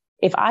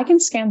 If I can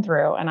scan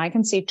through and I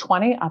can see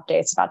 20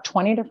 updates about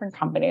 20 different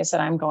companies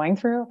that I'm going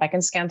through, if I can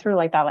scan through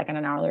like that, like in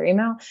an hourly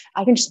email,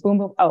 I can just boom,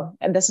 boom. Oh,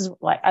 and this is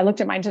like, I looked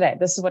at mine today.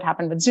 This is what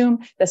happened with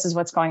Zoom. This is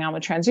what's going on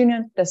with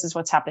TransUnion. This is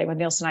what's happening with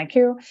Nielsen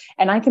IQ.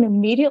 And I can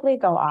immediately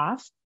go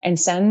off and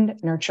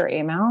send nurture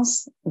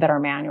emails that are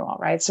manual,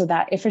 right? So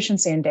that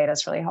efficiency in data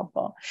is really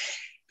helpful.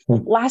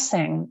 Last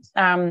thing,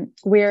 you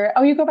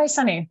go by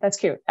Sunny. That's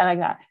cute. I like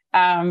that.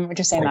 We're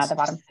just saying that at the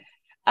bottom.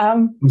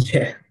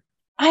 Yeah.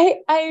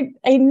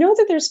 I know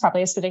that there's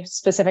probably a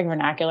specific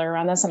vernacular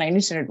around this, and I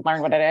need to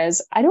learn what it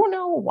is. I don't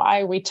know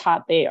why we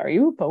taught are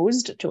you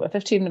opposed to a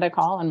 15-minute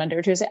call on Monday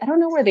or Tuesday? I don't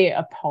know where the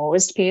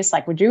opposed piece,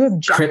 like, would you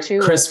object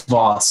to? Chris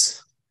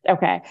Voss.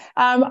 Okay.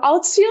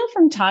 I'll steal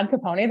from Todd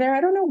Capone there.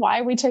 I don't know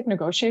why we take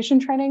negotiation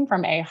training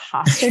from a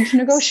hostage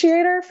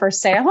negotiator for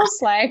sales.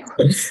 Like,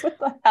 what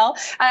the hell?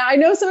 I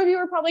know some of you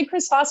are probably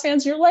Chris Voss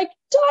fans. You're like,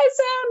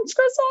 Dyson,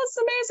 Chris Voss is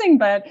amazing,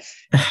 but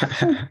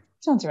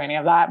don't do any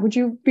of that. Would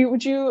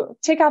you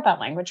take out that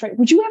language, right?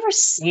 Would you ever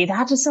say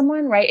that to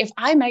someone, right? If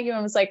I met you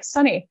and was like,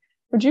 Sunny,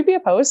 would you be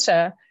opposed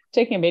to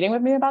taking a meeting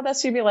with me about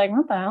this? You'd be like,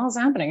 what the hell is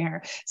happening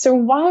here? So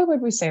why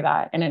would we say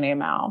that in an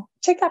email?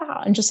 Take that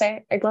out and just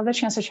say, I'd love the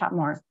chance to chat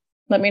more.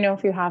 Let me know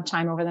if you have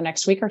time over the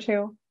next week or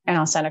two, and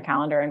I'll send a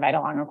calendar invite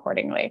along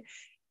accordingly.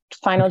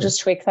 Final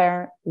just tweak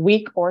there,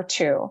 week or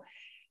two.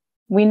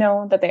 We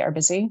know that they are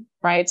busy,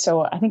 right?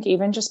 So I think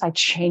even just by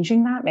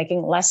changing that,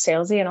 making less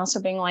salesy and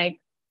also being like,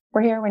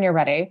 we're here when you're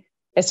ready,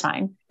 is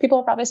fine. People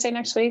will probably say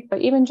next week,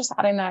 but even just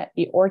adding that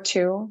or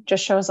two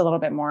just shows a little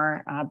bit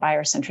more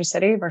buyer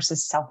centricity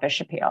versus selfish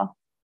appeal.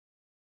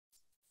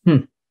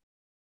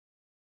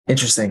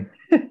 Interesting.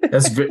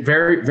 That's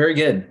very, very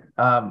good.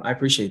 I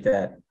appreciate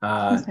that.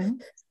 I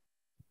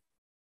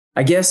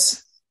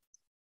guess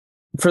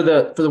for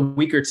the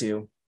week or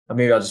two,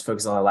 maybe I'll just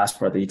focus on the last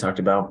part that you talked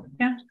about.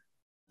 Yeah.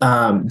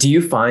 Do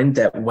you find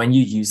that when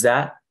you use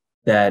that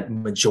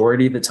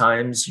majority of the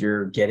times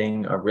you're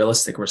getting a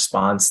realistic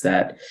response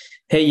that,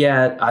 hey,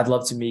 yeah, I'd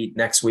love to meet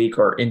next week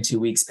or in 2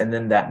 weeks, and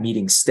then that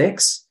meeting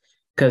sticks?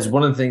 Because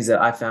one of the things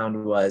that I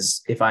found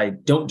was if I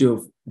don't do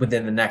it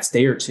within the next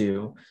day or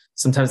two,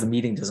 sometimes the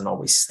meeting doesn't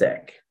always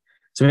stick.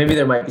 So maybe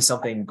there might be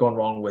something going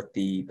wrong with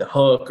the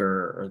hook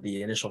or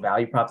the initial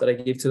value prop that I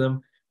gave to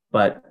them.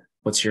 But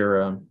what's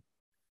your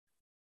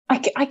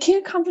I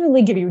can't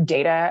confidently give you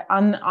data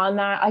on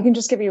that. I can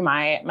just give you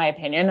my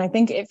opinion. I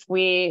think if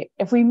we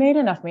made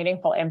enough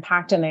meaningful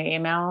impact in the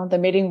email, the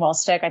meeting will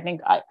stick. I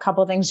think a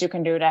couple of things you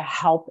can do to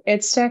help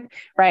it stick,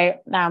 right?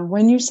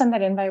 When you send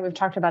that invite, we've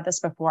talked about this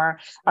before.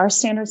 Our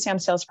standard SAM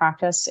sales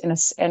practice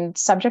in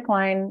subject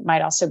line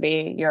might also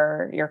be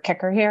your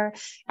kicker here.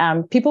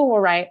 People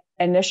will write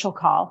initial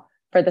call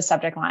for the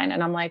subject line.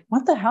 And I'm like,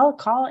 what the hell?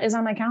 Call is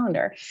on my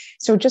calendar.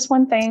 So just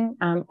one thing,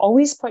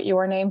 always put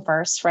your name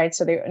first, right?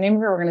 So the name of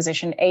your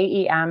organization,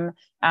 AEM,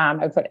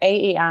 I put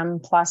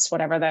AEM plus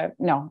whatever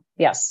AEM,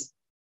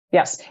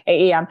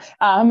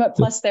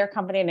 plus their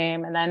company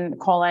name, and then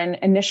colon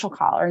initial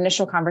call or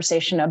initial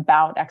conversation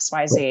about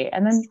XYZ,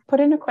 and then put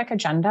in a quick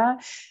agenda.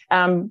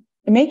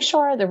 Make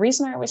sure the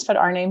reason I always put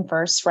our name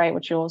first, right,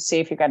 which you'll see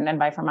if you get an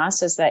invite from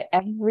us, is that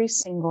every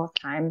single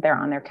time they're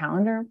on their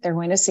calendar, they're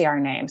going to see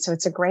our name. So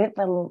it's a great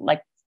little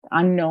like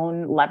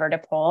unknown lever to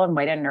pull and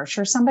way to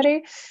nurture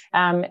somebody.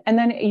 And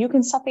then you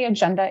can set the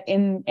agenda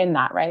in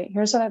that, right?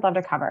 Here's what I'd love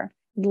to cover.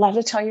 I'd love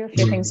to tell you a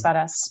few things about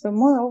us, but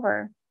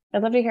moreover,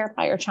 I'd love to hear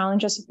about your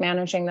challenges with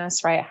managing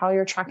this, right? How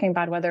you're tracking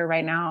bad weather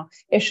right now,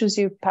 issues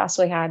you've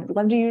possibly had. I'd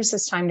love to use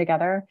this time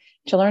together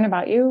to learn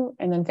about you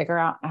and then figure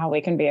out how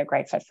we can be a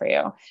great fit for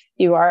you.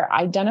 You are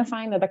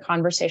identifying that the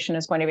conversation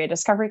is going to be a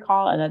discovery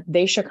call and that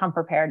they should come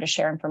prepared to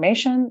share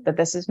information, that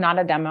this is not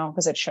a demo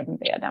because it shouldn't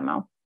be a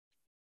demo.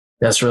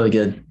 That's really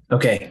good.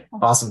 Okay.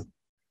 Awesome.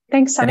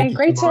 Thanks, Sunny.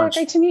 Thank you so much.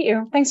 Great to meet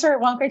you.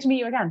 Great to meet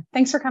you again.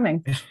 Thanks for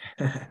coming.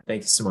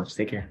 Thank you so much.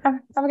 Take care.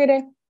 Have a good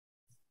day.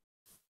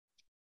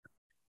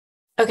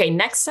 Okay,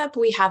 next up,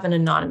 we have an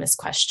anonymous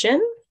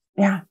question.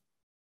 Yeah.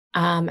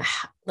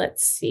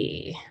 Let's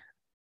see.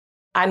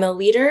 I'm a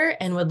leader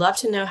and would love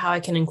to know how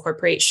I can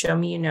incorporate Show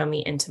Me You Know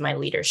Me into my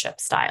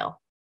leadership style.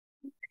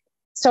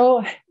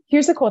 So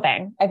here's the cool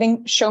thing. I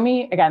think Show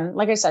Me, again,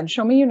 like I said,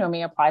 Show Me You Know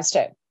Me applies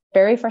to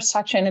very first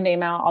touch in an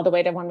email all the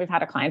way to when we've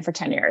had a client for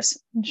 10 years.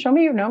 And Show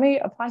Me You Know Me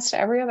applies to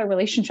every other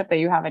relationship that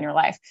you have in your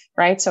life,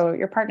 right? So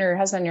your partner, your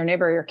husband, your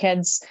neighbor, your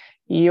kids,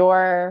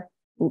 your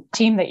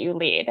team that you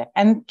lead.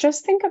 And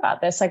just think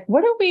about this. Like,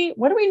 what do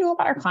we know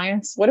about our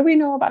clients? What do we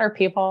know about our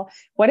people?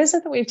 What is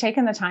it that we've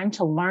taken the time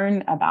to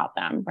learn about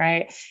them?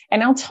 Right.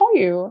 And I'll tell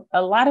you,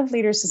 a lot of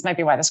leaders, this might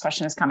be why this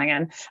question is coming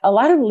in. A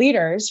lot of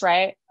leaders,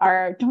 right,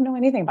 don't know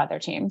anything about their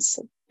teams.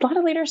 A lot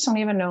of leaders don't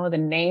even know the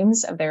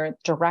names of their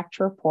direct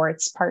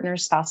reports,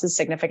 partners, spouses,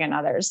 significant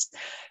others.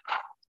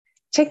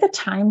 Take the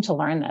time to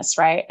learn this,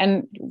 right?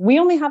 And we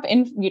only have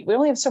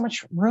so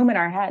much room in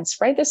our heads.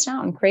 Write this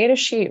down, create a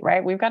sheet,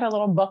 right? We've got a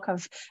little book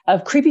of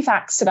creepy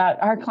facts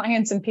about our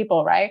clients and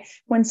people, right?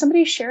 When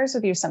somebody shares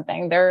with you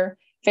something, their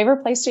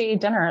favorite place to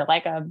eat dinner,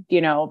 like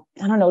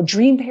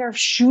dream pair of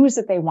shoes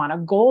that they want, a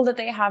goal that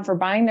they have for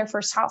buying their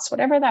first house,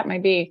 whatever that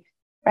might be,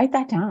 write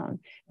that down.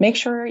 Make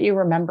sure you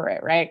remember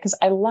it, right? Because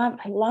I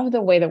love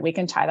the way that we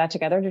can tie that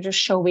together to just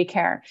show we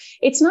care.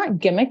 It's not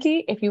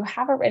gimmicky if you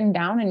have it written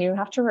down and you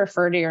have to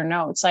refer to your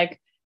notes.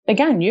 Like,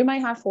 again, you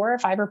might have 4 or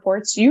 5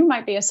 reports. You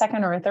might be a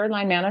second or a third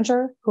line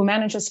manager who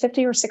manages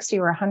 50 or 60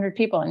 or 100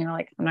 people. And you're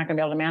like, I'm not going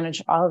to be able to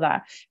manage all of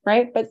that,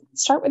 right? But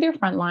start with your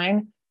front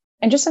line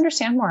and just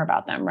understand more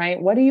about them,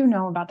 right? What do you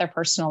know about their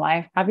personal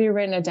life? Have you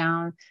written it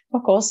down?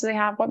 What goals do they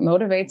have? What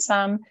motivates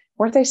them?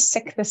 Were they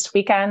sick this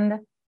weekend?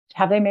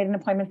 Have they made an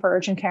appointment for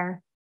urgent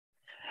care?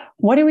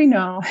 What do we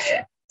know?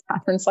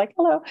 Catherine's like,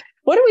 hello.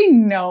 What do we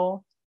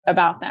know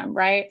about them,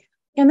 right?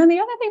 And then the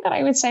other thing that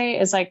I would say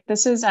is like,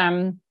 this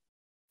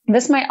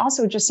might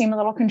also just seem a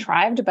little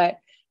contrived, but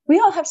we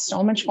all have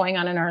so much going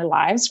on in our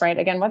lives, right?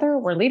 Again, whether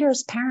we're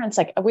leaders, parents,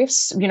 like we've,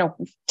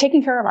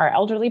 taking care of our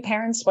elderly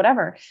parents,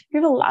 whatever, we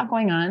have a lot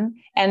going on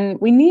and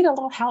we need a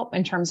little help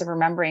in terms of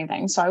remembering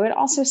things. So I would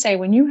also say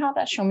when you have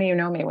that Show Me You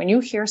Know Me, when you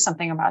hear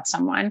something about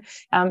someone,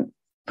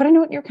 put a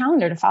note in your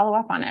calendar to follow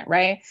up on it,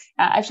 right?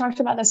 I've talked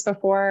about this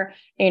before.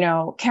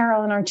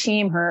 Carol and our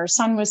team, her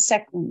son was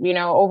sick,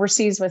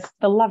 overseas with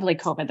the lovely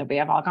COVID that we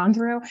have all gone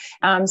through.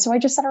 So I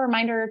just set a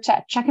reminder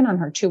to check in on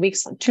her 2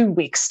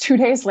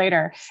 days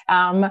later.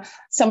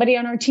 Somebody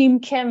on our team,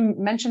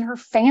 Kim, mentioned her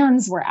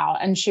fans were out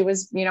and she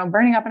was,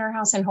 burning up in her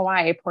house in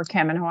Hawaii. Poor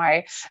Kim in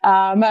Hawaii.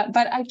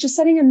 But I'm just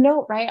setting a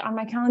note, right, on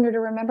my calendar to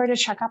remember to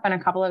check up in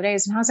a couple of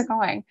days. And how's it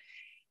going?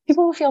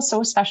 People will feel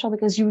so special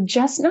because you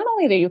just, not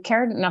only that you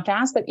cared enough to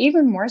ask, but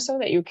even more so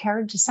that you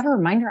cared to set a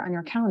reminder on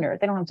your calendar.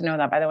 They don't have to know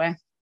that, by the way.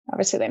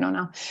 Obviously they know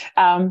now.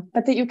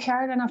 But that you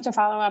cared enough to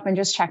follow up and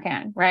just check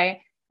in, right?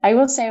 I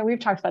will say, we've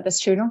talked about this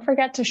too. Don't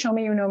forget to Show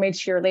Me You Know Me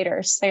to your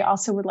leaders. They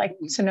also would like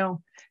to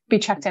be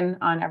checked in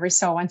on every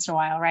so once in a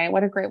while, right?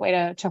 What a great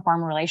way to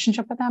form a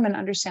relationship with them and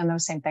understand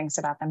those same things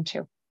about them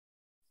too.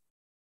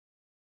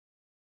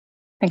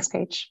 Thanks,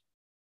 Paige.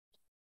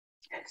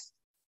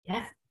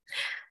 Yeah.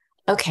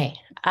 Okay.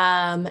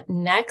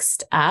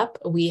 Next up,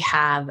 we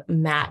have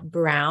Matt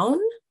Brown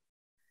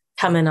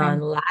coming on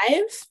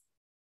live.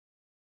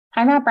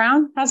 Hi, Matt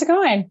Brown. How's it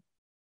going?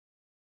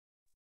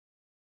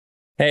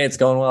 Hey, it's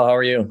going well. How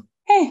are you?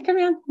 Hey, good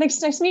man. Nice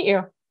to meet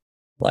you.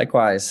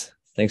 Likewise.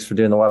 Thanks for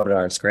doing the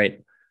webinar. It's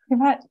great. You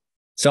bet.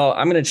 So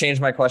I'm going to change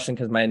my question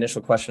because my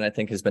initial question, I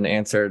think, has been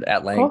answered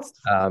at length.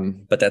 Cool.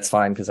 But that's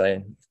fine because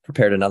I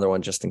prepared another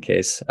one just in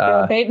case.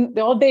 The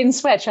old bait and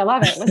switch. I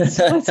love it.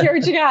 Let's hear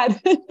what you got.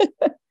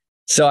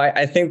 So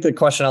I think the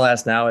question I'll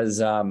ask now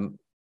is, I'm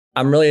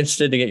really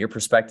interested to get your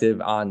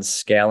perspective on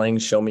scaling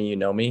Show Me You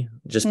Know Me,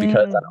 just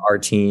because on our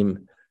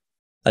team,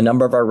 a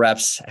number of our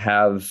reps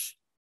have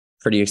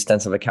pretty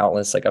extensive account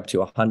lists, like up to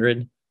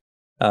 100.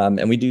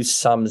 And we do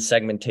some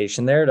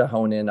segmentation there to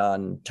hone in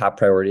on top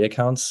priority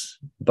accounts.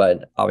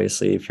 But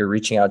obviously, if you're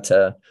reaching out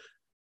to,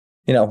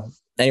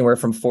 anywhere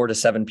from 4 to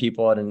 7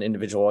 people at an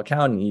individual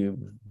account, and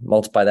you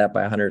multiply that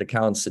by 100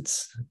 accounts,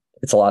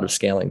 it's a lot of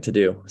scaling to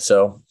do.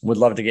 So would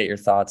love to get your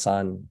thoughts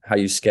on how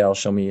you scale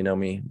Show Me You Know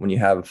Me when you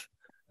have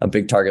a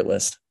big target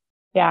list.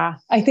 Yeah,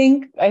 I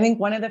think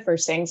one of the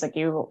first things, like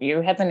you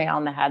hit the nail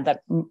on the head,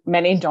 that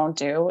many don't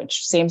do,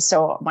 which seems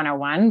so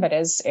 101, but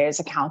is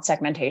account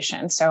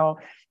segmentation. So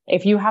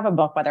if you have a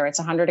book, whether it's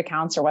 100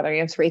 accounts or whether you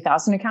have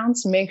 3,000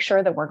 accounts, make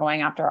sure that we're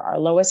going after our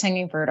lowest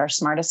hanging fruit, our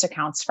smartest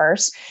accounts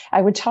first.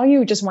 I would tell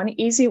you just one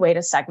easy way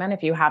to segment,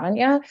 if you haven't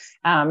yet,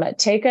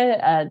 take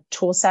a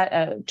tool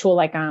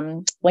like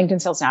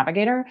LinkedIn Sales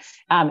Navigator,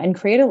 and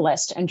create a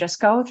list and just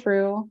go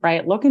through,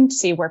 right? Look and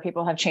see where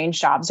people have changed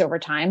jobs over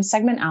time.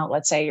 Segment out,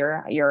 let's say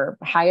your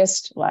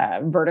highest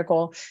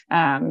vertical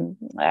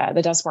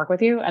that does work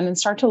with you, and then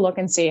start to look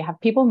and see, have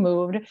people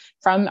moved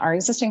from our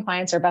existing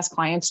clients or best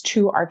clients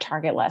to our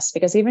target list?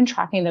 Because even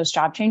tracking those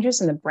job changes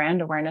and the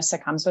brand awareness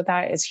that comes with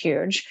that is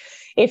huge.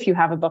 If you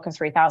have a book of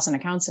 3,000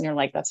 accounts and you're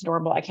like, that's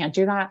adorable, I can't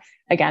do that.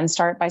 Again,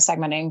 start by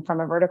segmenting from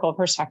a vertical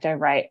perspective,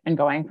 right? And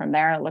going from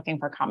there, looking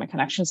for common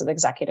connections with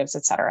executives,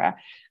 et cetera.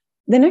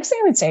 The next thing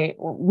I would say,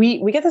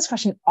 we get this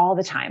question all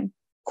the time.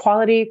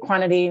 Quality,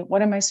 quantity,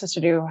 what am I supposed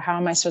to do? How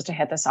am I supposed to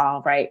hit this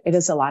all, right? It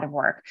is a lot of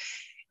work.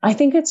 I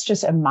think it's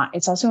just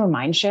it's also a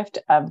mind shift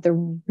of the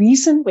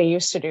reason we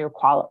used to do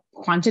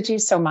quantity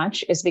so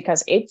much is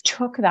because it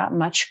took that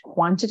much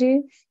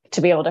quantity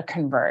to be able to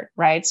convert,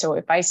 right? So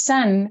if I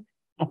send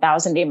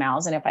 1,000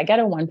 emails and if I get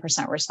a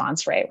 1%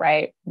 response rate,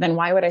 right, then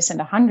why would I send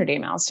 100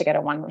 emails to get a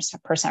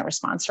 1%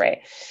 response rate?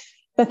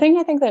 The thing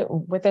I think that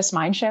with this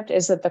mind shift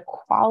is that the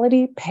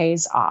quality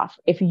pays off.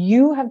 If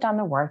you have done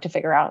the work to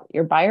figure out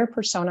your buyer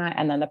persona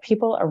and then the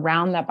people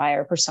around that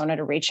buyer persona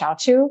to reach out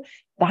to,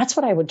 that's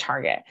what I would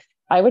target.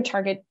 I would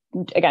target,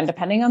 again,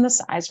 depending on the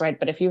size, right?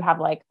 But if you have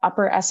like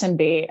upper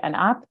SMB and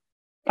up,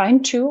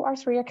 find 2 or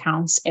 3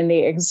 accounts in the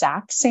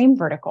exact same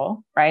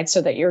vertical, right?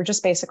 So that you're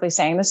just basically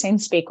saying the same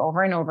speak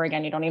over and over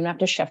again. You don't even have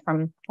to shift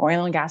from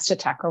oil and gas to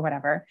tech or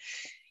whatever.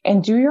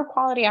 And do your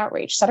quality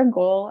outreach. Set a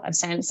goal of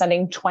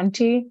sending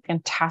 20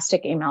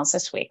 fantastic emails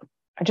this week.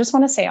 I just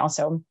want to say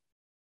also,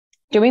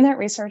 doing that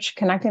research,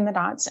 connecting the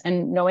dots,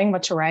 and knowing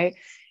what to write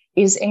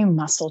is a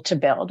muscle to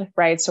build,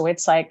 right? So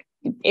it's like,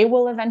 it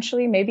will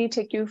eventually maybe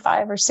take you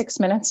 5 or 6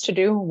 minutes to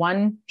do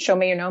one show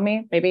me, you know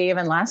me, maybe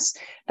even less.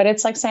 But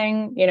it's like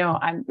saying,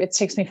 it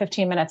takes me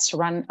 15 minutes to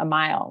run a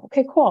mile.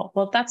 Okay, cool.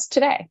 Well, that's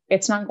today.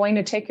 It's not going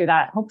to take you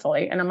that,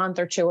 hopefully, in a month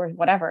or 2 or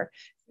whatever.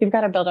 You've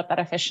got to build up that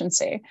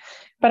efficiency.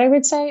 But I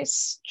would say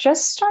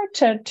just start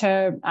to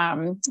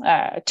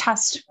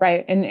test,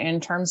 right, in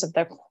terms of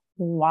the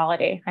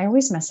quality. I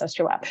always mess those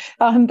two up.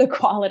 The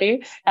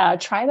quality.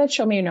 Try that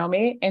show me, you know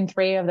me in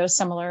 3 of those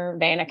similar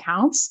vein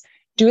accounts.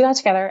 Do that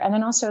together. And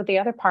then also the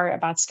other part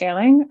about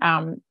scaling,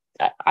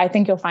 I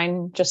think you'll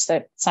find just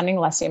that sending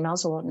less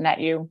emails will net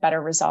you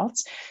better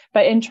results.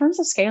 But in terms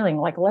of scaling,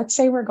 like let's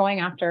say we're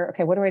going after,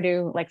 okay, what do I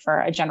do like for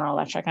a General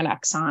Electric, an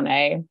Exxon,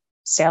 a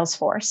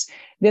Salesforce?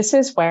 This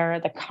is where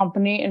the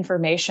company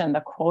information,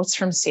 the quotes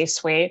from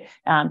C-suite,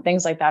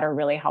 things like that are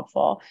really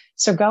helpful.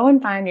 So go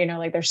and find,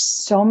 there's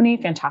so many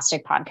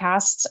fantastic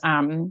podcasts.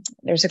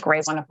 There's a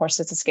great one, of course,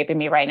 that's escaping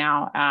me right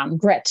now.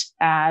 Grit.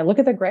 Look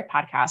at the Grit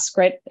podcast.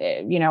 Grit,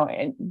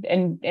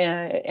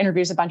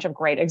 interviews a bunch of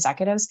great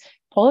executives.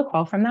 Pull a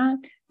quote from that.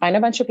 Find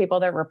a bunch of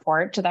people that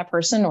report to that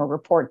person or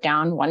report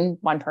down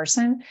one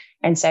person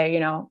and say,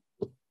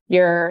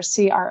 your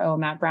CRO,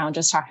 Matt Brown,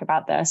 just talked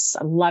about this.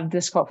 I love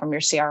this quote from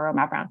your CRO,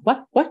 Matt Brown.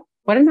 What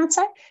did Matt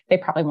say? They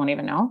probably won't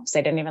even know because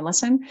they didn't even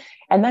listen.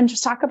 And then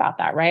just talk about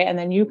that, right? And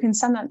then you can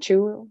send that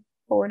to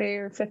 40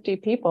 or 50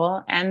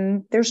 people.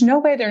 And there's no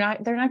way they're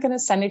not going to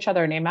send each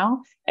other an email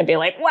and be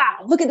like,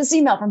 wow, look at this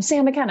email from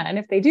Sam McKenna. And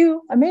if they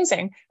do,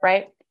 amazing,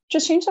 right?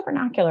 Just change the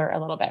vernacular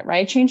a little bit,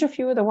 right? Change a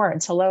few of the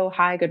words. Hello,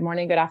 hi, good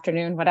morning, good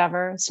afternoon,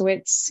 whatever. So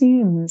it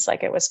seems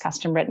like it was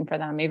custom written for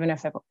them, even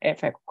if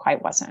it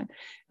quite wasn't.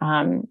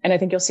 And I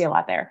think you'll see a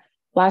lot there.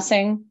 Last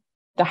thing,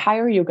 the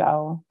higher you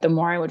go, the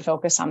more I would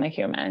focus on the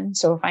human.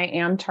 So if I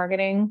am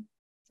targeting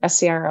a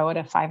CRO at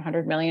a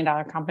 $500 million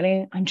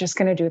company, I'm just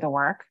going to do the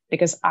work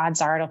because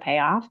odds are it'll pay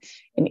off.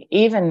 And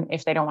even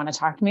if they don't want to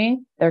talk to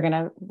me, they're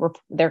going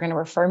to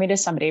refer me to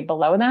somebody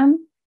below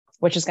them,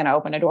 which is going to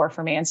open a door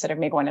for me instead of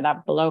me going to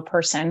that below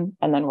person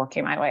and then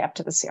working my way up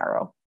to the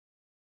CRO.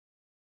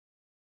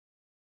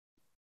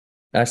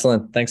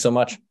 Excellent. Thanks so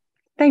much.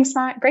 Thanks,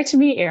 Matt. Great to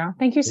meet you.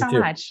 Thank you so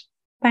much.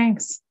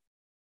 Thanks.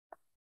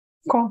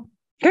 Cool.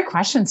 Good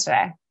questions today.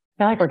 I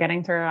feel like we're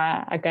getting through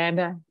a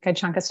good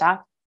chunk of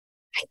stuff.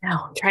 I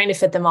know. I'm trying to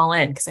fit them all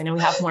in because I know we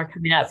have more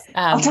coming up.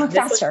 I'll talk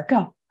faster.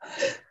 Go.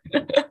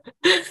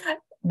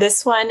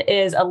 This one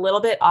is a little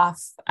bit off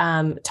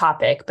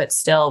topic, but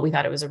still, we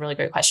thought it was a really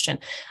great question.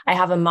 I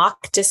have a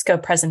mock disco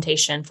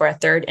presentation for a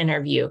 3rd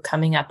interview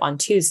coming up on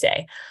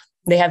Tuesday.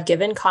 They have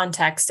given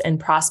context and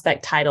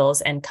prospect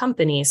titles and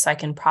companies so I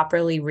can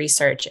properly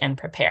research and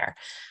prepare.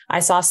 I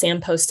saw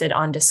Sam posted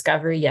on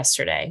Discovery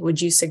yesterday.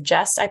 Would you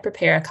suggest I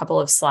prepare a couple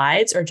of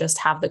slides or just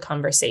have the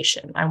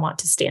conversation? I want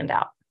to stand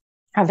out.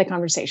 Have the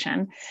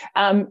conversation.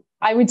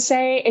 I would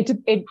say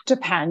it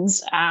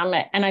depends.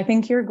 And I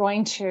think you're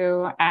going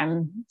to,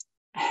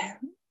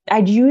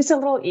 I'd use a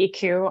little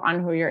EQ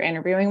on who you're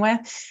interviewing with.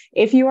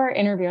 If you are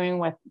interviewing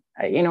with,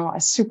 a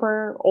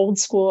super old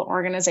school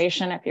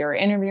organization, if you're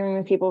interviewing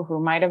with people who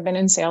might have been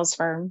in sales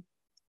for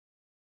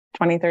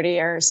 20, 30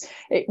 years.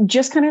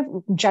 Just kind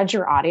of judge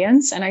your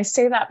audience. And I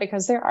say that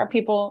because there are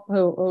people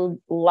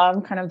who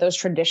love kind of those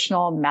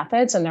traditional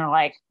methods, and they're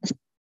like,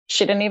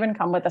 she didn't even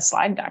come with a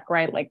slide deck,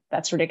 right? Like,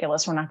 that's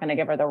ridiculous. We're not going to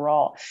give her the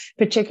role,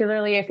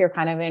 particularly if you're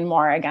kind of in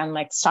more, again,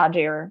 like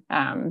stodgier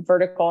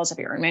verticals, if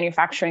you're in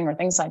manufacturing or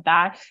things like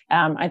that.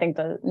 I think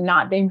the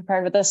not being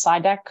prepared with the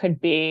slide deck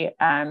could be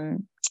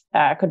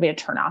a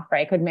turnoff,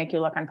 right? Could make you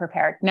look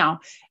unprepared.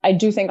 Now, I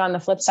do think on the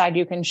flip side,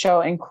 you can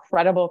show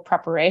incredible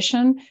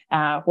preparation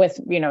with,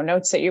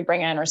 notes that you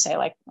bring in, or say,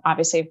 like,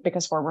 obviously,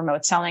 because we're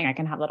remote selling, I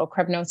can have little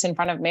crib notes in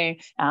front of me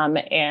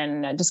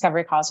in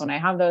discovery calls when I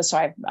have those. So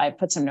I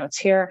put some notes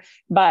here,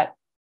 but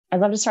I'd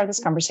love to start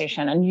this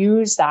conversation and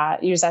use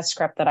that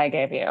script that I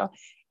gave you.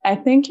 I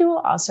think you will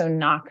also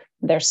knock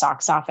their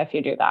socks off if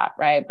you do that,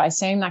 right? By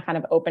saying that kind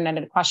of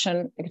open-ended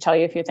question, I could tell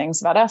you a few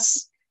things about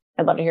us.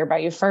 I'd love to hear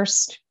about you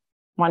first.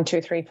 1,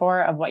 2, 3,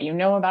 4 of what you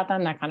know about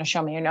them, that kind of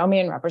show me you know me,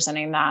 and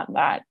representing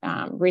that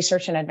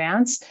research in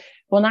advance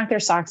will knock their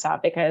socks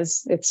off,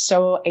 because it's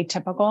so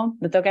atypical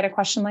that they'll get a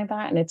question like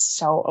that, and it's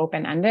so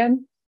open-ended,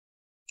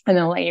 and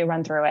they'll let you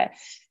run through it.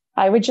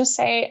 I would just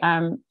say,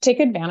 take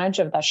advantage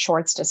of the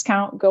shorts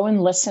discount. Go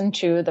and listen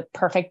to the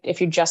perfect, if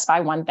you just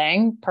buy one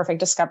thing, perfect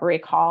discovery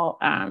call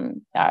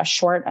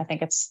short. I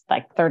think it's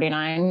like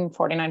 $39,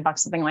 $49,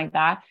 something like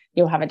that.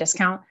 You'll have a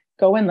discount.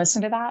 Go and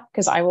listen to that,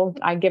 because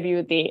I give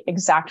you the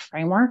exact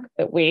framework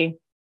that we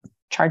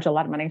charge a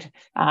lot of money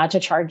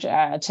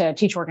to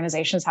teach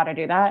organizations how to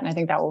do that. And I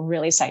think that will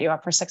really set you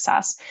up for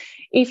success.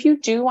 If you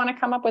do want to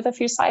come up with a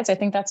few slides, I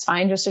think that's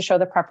fine, just to show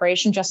the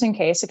preparation, just in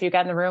case if you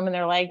get in the room and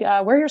they're like,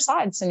 where are your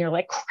slides? And you're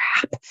like,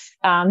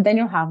 crap. Then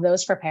you'll have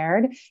those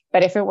prepared.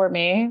 But if it were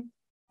me,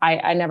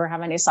 I never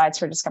have any slides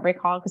for discovery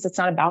call, because it's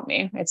not about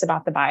me. It's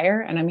about the buyer.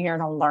 And I'm here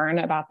to learn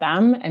about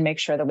them and make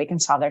sure that we can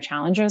solve their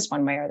challenges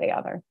one way or the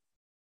other.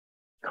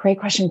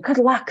 Great question. Good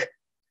luck.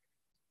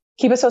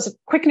 Keep us posted.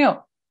 Quick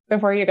note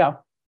before you go,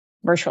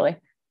 virtually,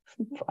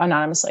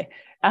 anonymously.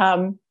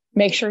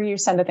 Make sure you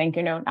send a thank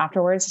you note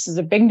afterwards. This is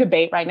a big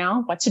debate right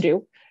now, what to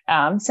do.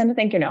 Send a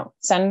thank you note.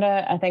 Send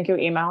a thank you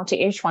email to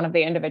each one of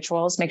the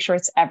individuals. Make sure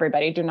it's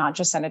everybody. Do not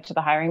just send it to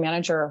the hiring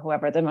manager or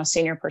whoever the most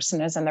senior person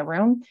is in the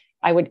room.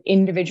 I would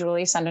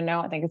individually send a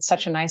note. I think it's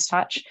such a nice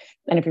touch.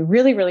 And if you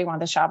really, really want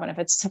this job, and if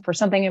it's for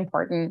something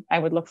important, I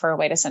would look for a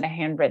way to send a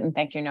handwritten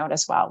thank you note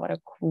as well. What a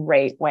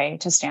great way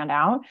to stand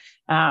out.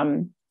 You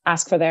can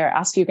ask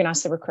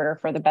the recruiter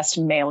for the best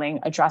mailing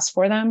address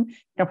for them.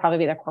 It'll probably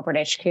be their corporate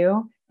HQ,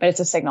 but it's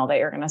a signal that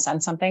you're going to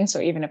send something. So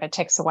even if it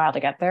takes a while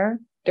to get there,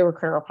 the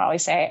recruiter will probably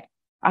say,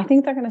 I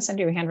think they're going to send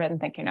you a handwritten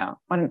thank you note.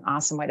 What an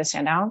awesome way to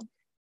stand out.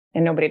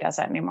 And nobody does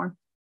that anymore.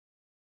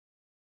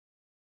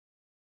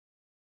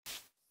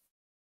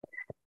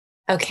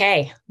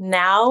 Okay,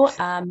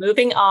 now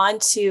moving on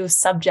to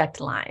subject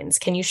lines.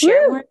 Can you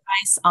share more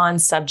advice on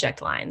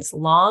subject lines?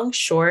 Long,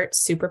 short,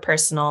 super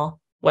personal.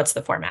 What's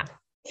the format?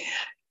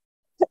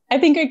 I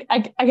think,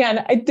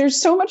 again,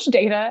 there's so much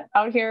data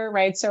out here,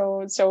 right?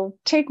 So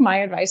take my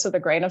advice with a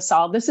grain of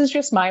salt. This is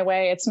just my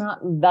way. It's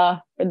not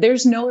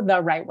there's no the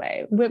right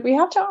way. What we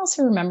have to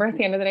also remember at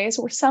the end of the day is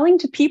we're selling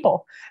to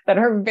people that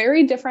are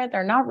very different.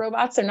 They're not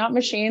robots. They're not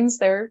machines.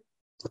 They're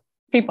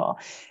people.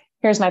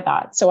 Here's my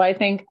thought. So I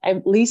think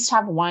at least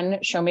have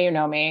one, show me you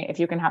know me.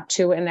 If you can have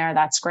two in there,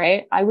 that's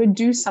great. I would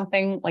do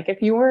something like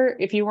if you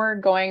were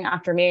going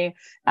after me,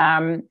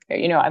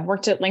 I've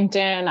worked at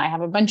LinkedIn. I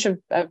have a bunch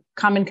of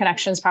common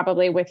connections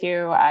probably with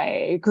you.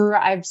 I grew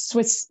up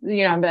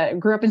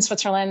in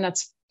Switzerland.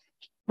 That's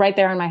right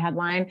there in my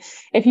headline.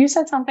 If you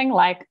said something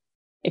like,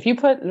 if you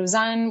put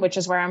Lausanne, which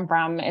is where I'm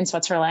from in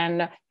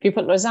Switzerland, if you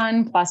put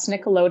Lausanne plus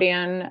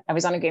Nickelodeon, I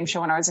was on a game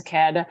show when I was a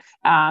kid,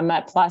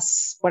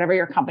 plus whatever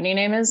your company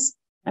name is,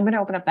 I'm going to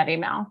open up that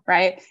email,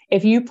 right?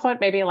 If you put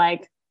maybe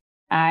like,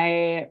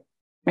 my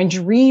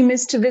dream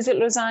is to visit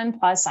Lausanne,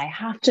 plus I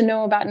have to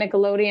know about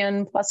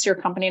Nickelodeon, plus your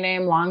company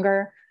name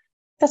longer,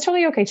 that's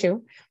really okay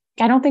too.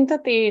 I don't think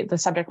that the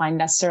subject line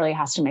necessarily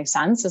has to make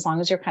sense, as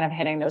long as you're kind of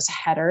hitting those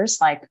headers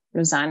like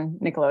Lausanne,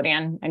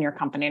 Nickelodeon, and your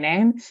company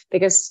name,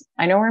 because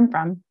I know where I'm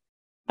from.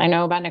 I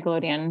know about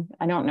Nickelodeon.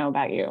 I don't know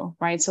about you,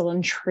 right? So it'll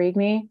intrigue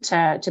me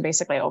to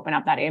basically open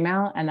up that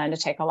email and then to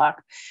take a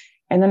look.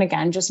 And then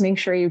again, just make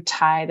sure you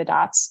tie the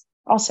dots.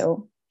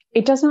 Also,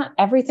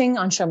 everything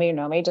on Show Me You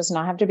Know Me does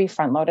not have to be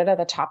front loaded at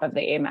the top of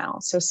the email.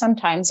 So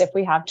sometimes if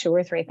we have 2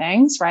 or 3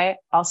 things, right,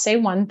 I'll say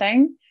one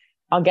thing,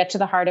 I'll get to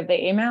the heart of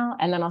the email,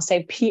 and then I'll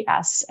say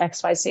PS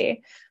XYZ.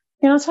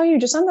 And I'll tell you,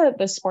 just on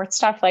the sports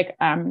stuff, like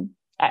I'm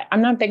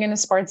not big into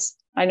sports.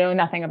 I know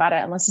nothing about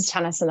it unless it's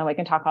tennis, and then we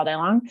can talk all day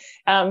long.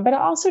 But I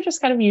also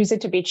just kind of use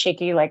it to be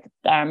cheeky. Like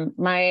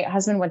my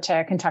husband went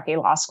to Kentucky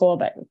law school,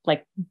 but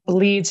like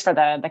bleeds for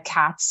the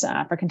Cats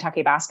for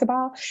Kentucky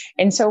basketball.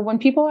 And so when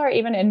people are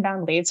even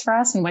inbound leads for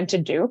us and went to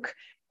Duke,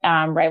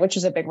 right, which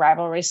is a big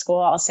rivalry school,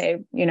 I'll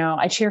say,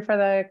 I cheer for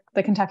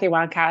the Kentucky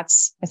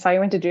Wildcats. I saw you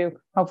went to Duke.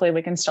 Hopefully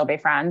we can still be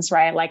friends,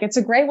 right? Like, it's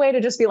a great way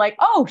to just be like,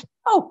 oh,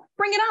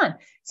 bring it on.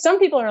 Some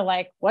people are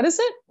like, what is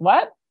it?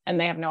 What? and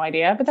they have no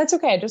idea, but that's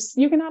okay. Just,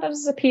 you can add it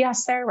as a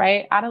PS there,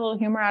 right? Add a little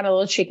humor, add a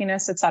little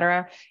cheekiness,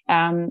 etc.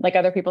 Like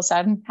other people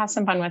said, have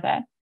some fun with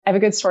it. I have a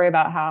good story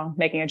about how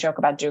making a joke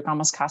about Duke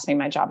almost cost me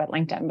my job at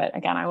LinkedIn. But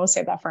again, I will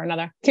save that for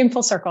another, came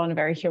full circle in a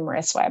very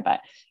humorous way,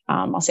 but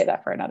I'll save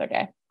that for another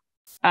day.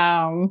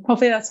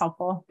 Hopefully that's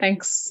helpful.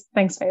 Thanks,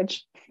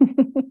 Paige.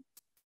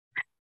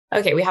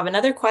 Okay, we have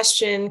another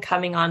question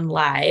coming on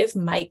live.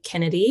 Mike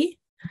Kennedy.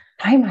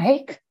 Hi,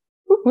 Mike.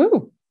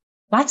 Woo-hoo.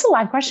 Lots of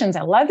live questions.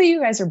 I love that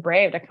you guys are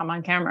brave to come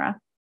on camera.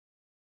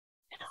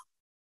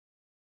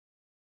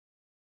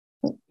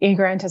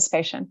 Eager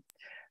anticipation.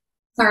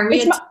 Sorry, we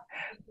had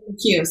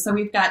queue, so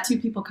we've got 2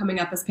 people coming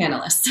up as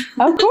panelists.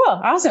 Oh,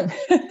 cool. Awesome.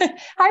 Hi,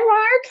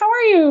 Mark. How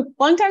are you?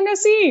 Long time no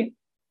see.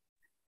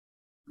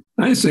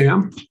 Hi,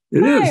 Sam.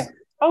 It is.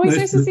 Always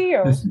nice to see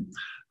you.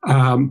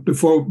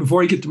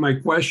 Before I get to my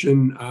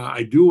question,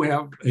 I do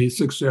have a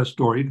success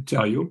story to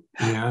tell you,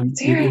 and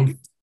it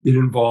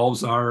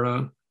involves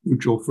our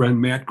mutual friend,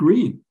 Matt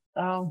Green.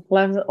 Oh,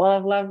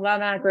 love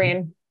Matt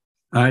Green.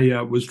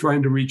 I was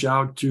trying to reach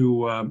out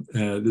to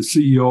the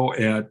CEO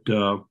at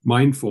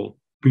Mindful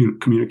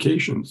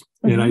Communications,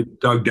 and I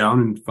dug down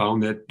and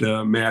found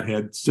that Matt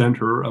had sent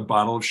her a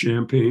bottle of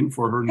champagne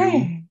for her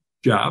new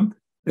job.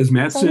 Has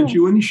Matt sent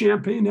you any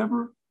champagne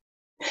ever?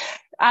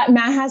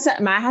 Matt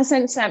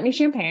hasn't sent me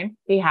champagne.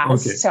 He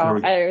has. Okay, so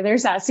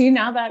there's that. See,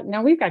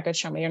 now we've got good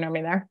show me, you know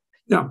me there.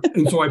 Yeah.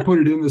 And so I put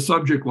it in the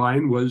subject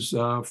line was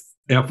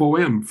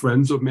FOM,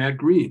 Friends of Matt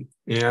Green.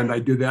 And I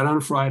did that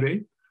on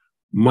Friday.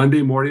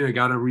 Monday morning, I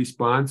got a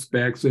response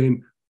back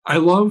saying, I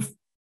love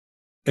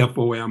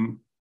FOM,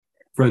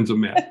 Friends of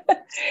Matt.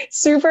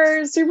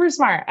 Super, super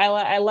smart.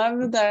 I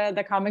love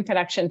the common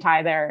connection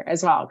tie there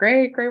as well.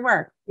 Great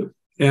work.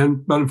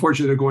 But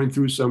unfortunately, they're going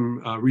through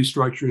some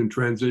restructuring and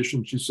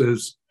transition. She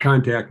says,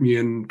 contact me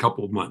in a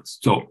couple of months.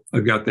 So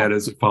I've got that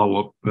as a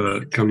follow-up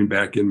coming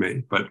back in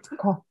May. But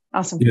cool.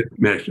 Awesome.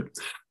 Yeah,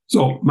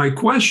 so my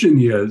question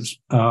is,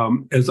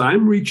 as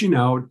I'm reaching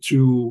out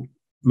to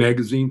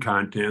magazine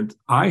content,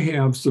 I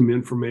have some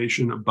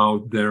information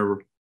about their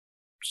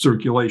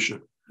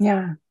circulation.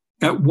 Yeah.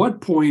 At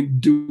what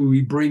point do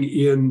we bring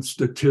in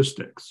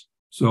statistics?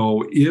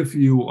 So if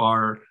you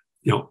are,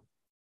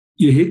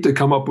 you hate to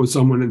come up with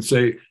someone and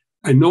say,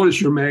 I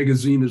notice your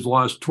magazine has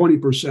lost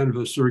 20% of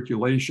the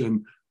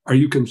circulation. Are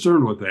you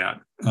concerned with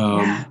that?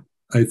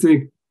 I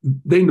think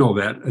they know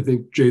that. I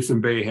think Jason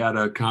Bay had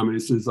a comment.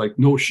 He says, like,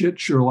 no shit,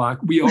 Sherlock.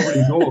 We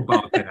already know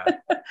about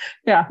that.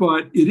 Yeah.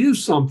 But it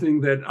is something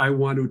that I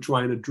want to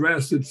try and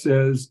address. It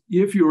says,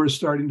 if you are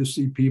starting to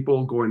see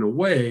people going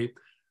away,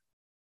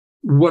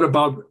 what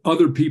about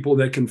other people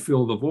that can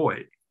fill the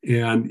void?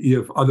 And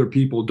if other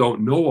people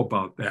don't know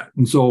about that?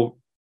 And so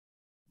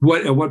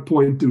at what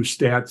point do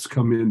stats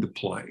come into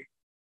play?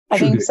 I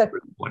think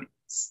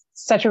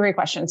such a great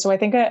question. So I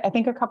think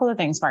a couple of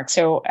things, Mark.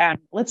 So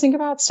let's think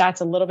about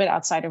stats a little bit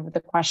outside of the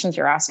questions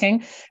you're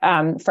asking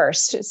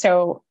first.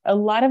 So a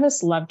lot of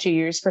us love to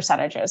use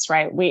percentages,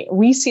 right?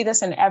 We see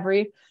this in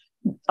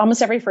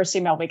almost every first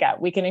email we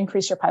get. We can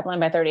increase your pipeline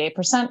by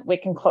 38%. We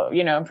can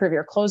improve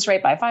your close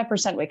rate by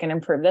 5%. We can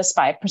improve this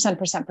by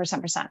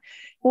percent.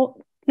 Well,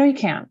 no, you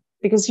can't,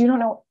 because you don't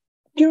know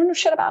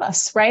shit about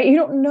us, right? You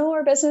don't know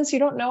our business. You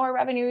don't know our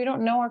revenue. You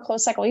don't know our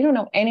close cycle. You don't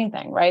know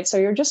anything, right? So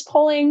you're just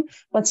pulling,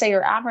 let's say,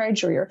 your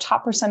average or your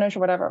top percentage or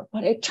whatever.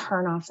 What a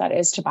turnoff that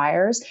is to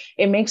buyers.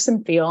 It makes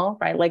them feel,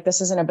 right, like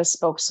this isn't a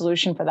bespoke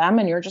solution for them.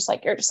 And you're just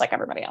like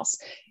everybody else.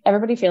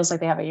 Everybody feels like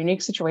they have a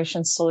unique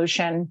situation,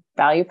 solution,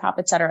 value prop,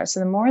 et cetera. So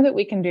the more that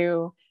we can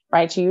do,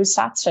 right, to use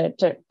stats,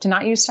 to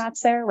not use stats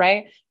there,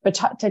 right, but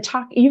to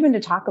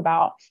talk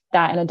about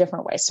that in a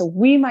different way. So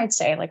we might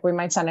say, like, we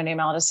might send an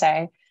email to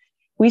say,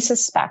 we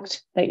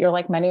suspect that you're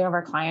like many of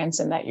our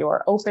clients and that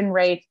your open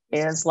rate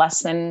is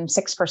less than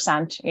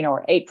 6%,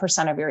 or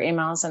 8% of your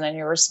emails. And then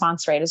your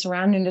response rate is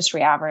around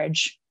industry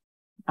average,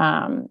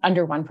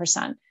 under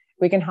 1%.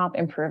 We can help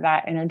improve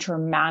that in a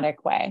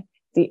dramatic way.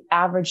 The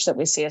average that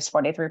we see is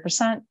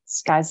 43%.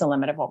 Sky's the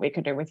limit of what we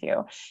could do with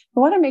you.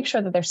 We want to make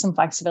sure that there's some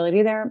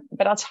flexibility there,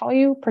 but I'll tell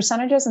you,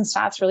 percentages and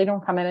stats really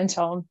don't come in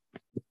until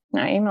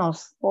email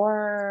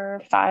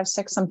 4, 5,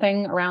 6,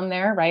 something around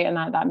there, right? And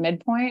that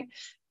midpoint.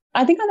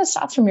 I think on the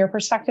stats from your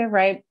perspective,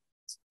 right,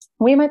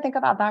 we might think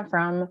about that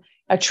from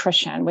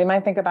attrition. We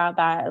might think about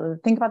the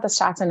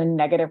stats in a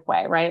negative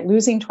way, right?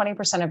 Losing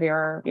 20% of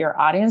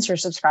your audience, your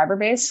subscriber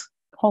base,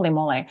 holy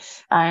moly.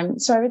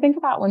 So I would think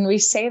about when we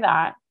say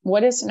that,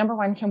 what is, number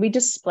one, can we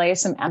display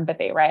some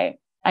empathy, right?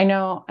 I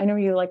know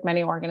you, like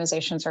many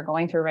organizations, are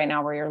going through right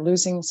now where you're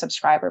losing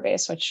subscriber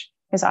base, which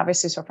is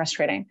obviously so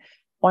frustrating.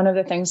 One of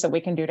the things that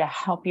we can do to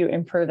help you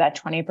improve that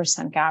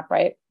 20% gap,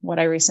 right? What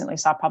I recently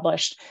saw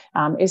published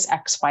is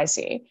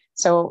XYZ.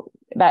 So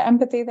that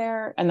empathy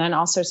there, and then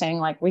also saying,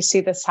 like, we see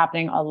this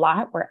happening a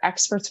lot. We're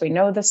experts, we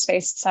know the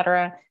space, et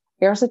cetera.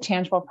 Here's a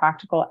tangible,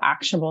 practical,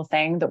 actionable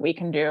thing that we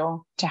can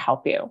do to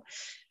help you.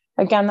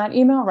 Again, that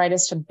email, right,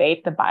 is to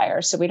bait the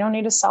buyer. So we don't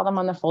need to sell them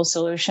on the full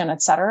solution,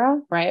 et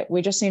cetera, right?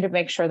 We just need to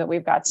make sure that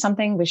we've got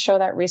something. We show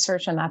that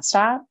research and that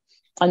stat.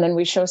 And then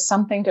we show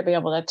something to be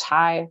able to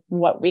tie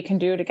what we can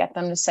do to get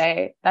them to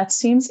say, that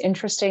seems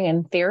interesting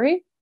in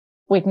theory.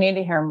 We'd need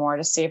to hear more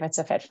to see if it's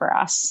a fit for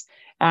us.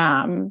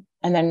 And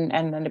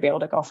then to be able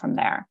to go from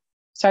there.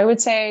 So I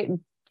would say,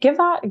 give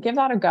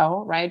that a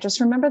go, right? Just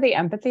remember the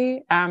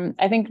empathy.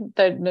 I think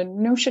the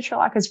no shit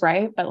Sherlock is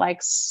right, but like,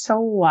 so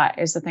what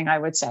is the thing I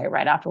would say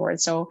right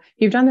afterwards. So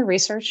you've done the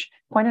research,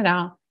 point it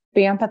out,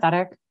 be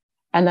empathetic,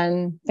 and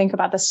then think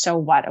about the so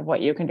what of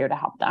what you can do to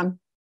help them.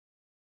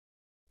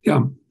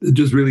 Yeah,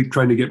 just really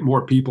trying to get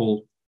more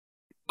people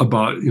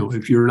about,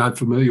 if you're not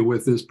familiar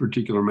with this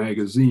particular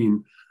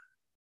magazine,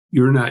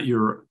 you're not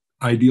your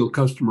ideal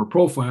customer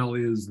profile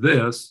is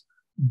this,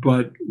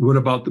 but what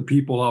about the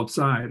people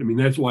outside? I mean,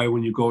 that's why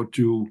when you go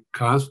to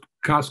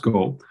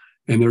Costco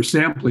and they're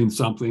sampling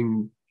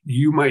something,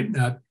 you might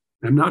not,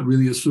 I'm not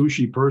really a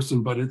sushi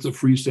person, but it's a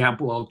free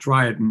sample. I'll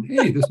try it. And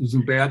hey, this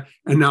isn't bad.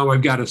 And now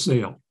I've got a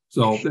sale.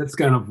 So that's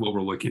kind of what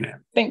we're looking at.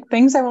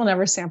 Things I will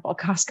never sample: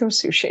 Costco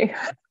sushi.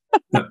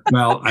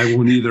 Well, I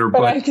won't either,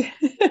 but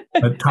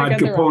Todd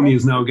Capone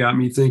has now got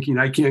me thinking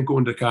I can't go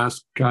into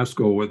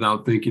Costco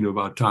without thinking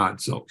about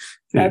Todd. So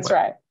anyway. That's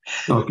right.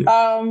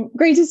 Okay.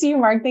 Great to see you,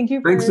 Mark. Thanks,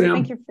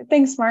 Sam.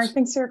 Thanks, Mark.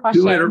 Thanks for your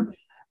question.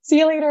 See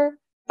you later.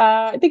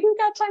 I think we've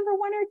got time for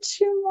one or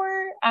two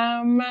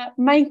more.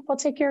 Mike, we'll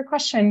take your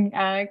question.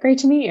 Great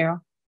to meet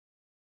you.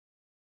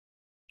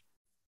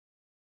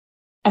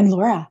 And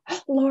Laura.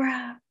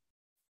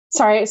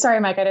 Sorry,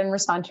 Mike. I didn't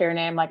respond to your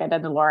name like I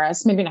did to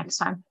Laura's. Maybe next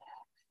time.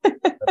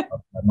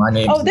 My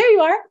name. Oh, there you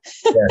are.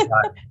 Yes,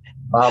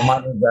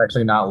 my name's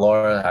actually not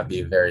Laura. That'd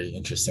be a very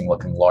interesting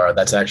looking Laura.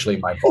 That's actually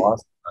my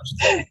boss.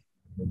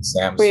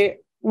 Sam's.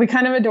 We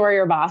kind of adore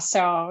your boss,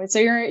 so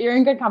you're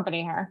in good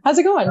company here. How's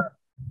it going?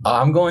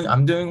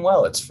 I'm doing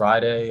well. It's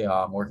Friday.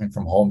 I'm working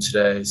from home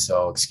today,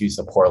 so excuse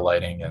the poor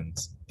lighting and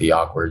the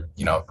awkward,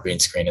 green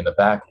screen in the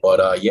back.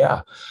 But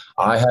yeah,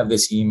 I have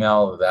this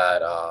email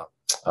that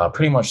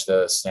pretty much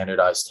the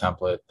standardized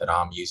template that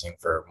I'm using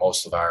for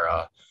most of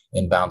our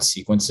inbound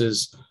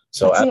sequences.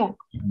 So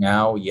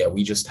now,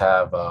 we just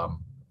have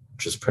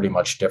just pretty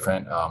much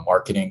different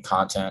marketing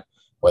content,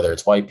 whether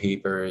it's white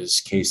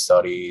papers, case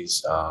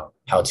studies,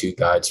 how-to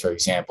guides, for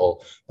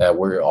example, that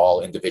we're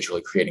all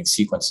individually creating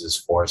sequences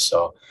for.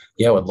 So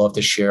yeah, I would love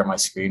to share my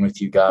screen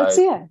with you guys. Let's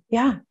see it.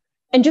 Yeah.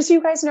 And just so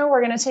you guys know,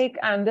 we're going to take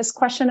this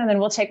question and then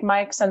we'll take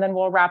Mike's and then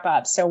we'll wrap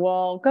up. So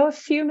we'll go a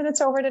few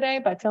minutes over today,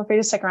 but feel free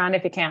to stick around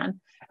if you can.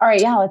 All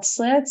right. Yeah. Let's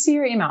see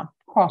your email.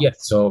 Cool. Yeah.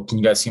 So can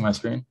you guys see my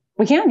screen?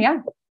 We can.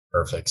 Yeah.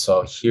 Perfect.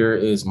 So here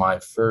is my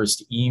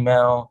first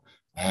email.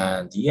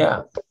 And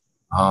yeah,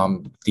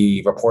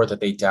 the report that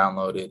they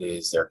downloaded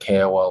is their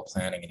KOL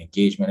planning and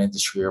engagement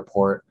industry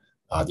report.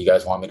 Do you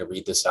guys want me to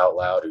read this out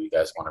loud or you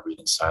guys want to read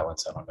in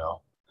silence? I don't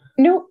know.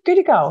 No, good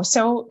to go.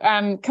 So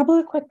a couple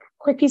of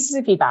quick pieces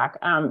of feedback.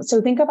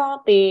 So think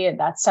about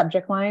that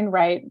subject line,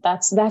 right?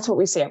 That's what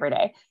we see every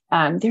day.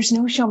 There's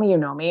no show me, you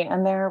know me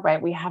in there,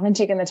 right? We haven't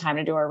taken the time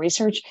to do our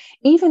research.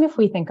 Even if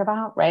we think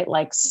about, right,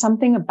 like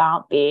something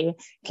about the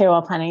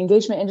KOL planning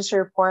engagement industry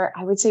report,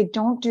 I would say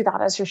don't do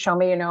that as your show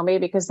me, you know me,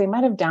 because they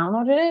might have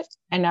downloaded it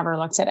and never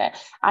looked at it.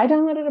 I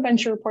downloaded a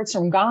bunch of reports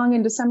from Gong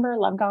in December,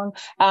 love Gong,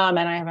 and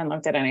I haven't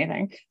looked at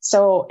anything.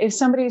 So if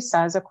somebody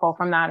says a quote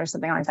from that or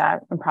something like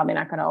that, I'm probably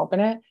not going to open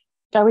it.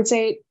 I would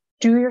say,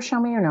 do your show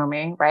me or know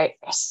me, right?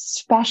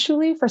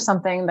 Especially for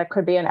something that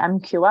could be an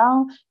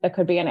MQL, that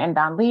could be an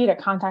inbound lead, a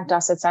contact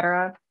us, et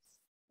cetera.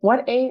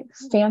 What a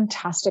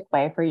fantastic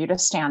way for you to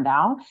stand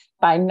out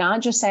by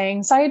not just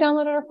saying, saw you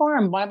downloaded our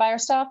form, want to buy our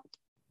stuff?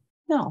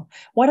 No.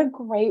 What a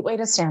great way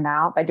to stand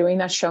out by doing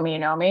that show me, you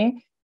know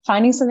me,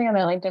 finding something on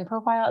their LinkedIn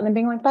profile and then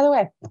being like, by the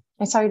way,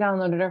 I saw you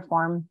downloaded our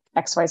form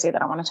XYZ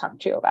that I want to talk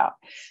to you about.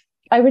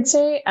 I would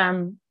say,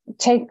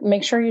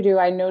 make sure you do.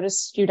 I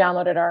noticed you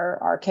downloaded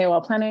our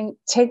KOL planning.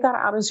 Take that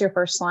out as your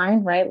first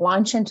line, right?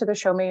 Launch into the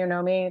show me or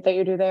know me that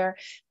you do there.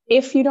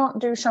 If you don't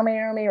do show me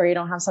or know me, or you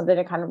don't have something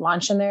to kind of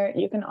launch in there,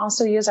 you can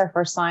also use our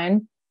first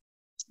line,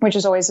 which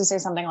is always to say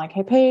something like,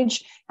 hey,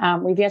 Paige,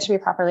 we've yet to be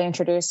properly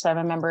introduced. So I'm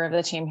a member of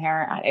the team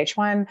here at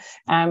H1.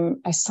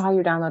 I saw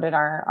you downloaded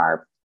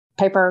our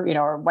paper,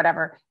 or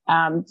whatever.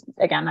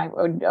 Again, I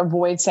would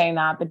avoid saying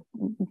that, but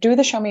do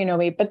the show me, you know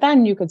me. But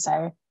then you could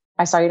say,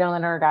 I saw you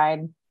download our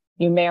guide.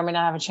 You may or may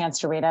not have a chance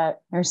to read it.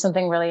 There's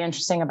something really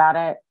interesting about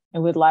it. I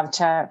would love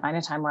to find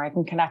a time where I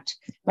can connect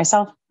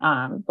myself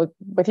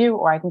with you,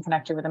 or I can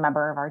connect you with a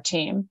member of our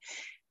team.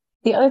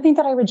 The other thing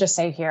that I would just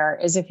say here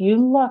is if you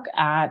look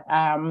at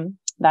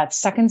that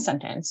second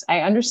sentence,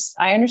 I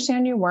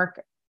understand you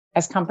work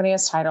as company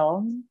as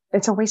title.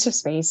 It's a waste of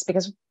space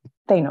because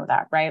they know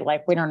that, right?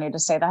 Like we don't need to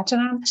say that to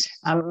them.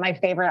 My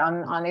favorite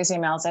on these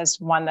emails is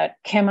one that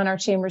Kim on our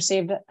team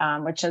received,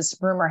 which is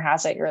rumor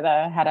has it you're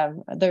the head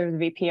of the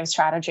VP of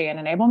strategy and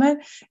enablement,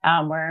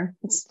 where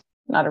it's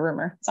not a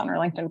rumor, it's on our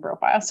LinkedIn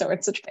profile. So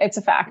it's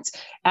a fact.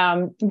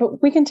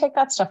 But we can take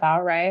that stuff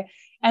out, right?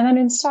 And then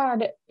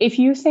instead, if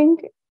you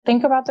think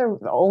about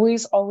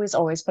always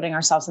putting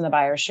ourselves in the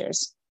buyer's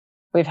shoes.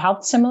 We've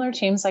helped similar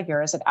teams like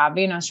yours at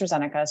AbbVie and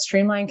AstraZeneca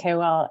streamline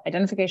KOL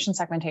identification,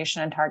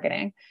 segmentation, and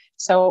targeting.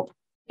 So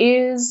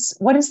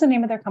what is the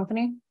name of their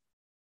company?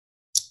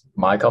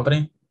 My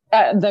company?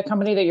 The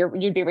company that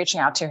you'd be reaching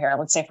out to here,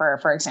 let's say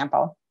for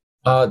example.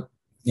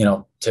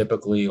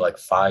 Typically like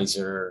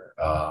Pfizer,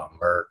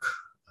 Merck,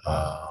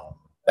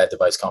 med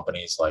device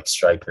companies like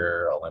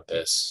Stryker,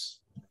 Olympus.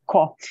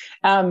 Cool.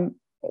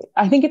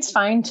 I think it's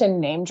fine to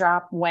name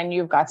drop when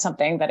you've got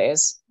something that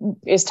is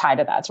tied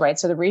to that, right?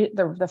 So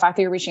the fact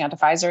that you're reaching out to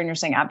Pfizer and you're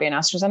saying AbbVie and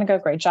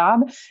AstraZeneca, great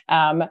job.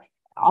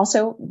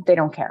 Also, they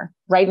don't care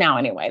right now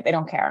anyway. They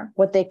don't care.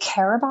 What they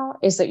care about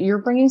is that you're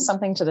bringing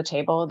something to the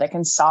table that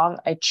can solve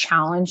a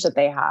challenge that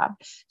they have.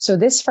 So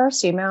this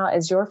first email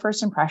is your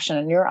first impression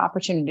and your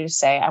opportunity to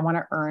say, I want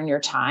to earn your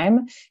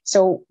time.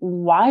 So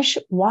why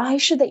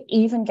should they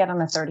even get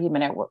on a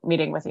 30-minute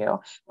meeting with you?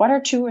 What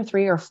are 2 or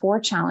 3 or 4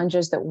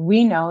 challenges that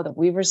we know that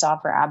we've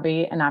resolved for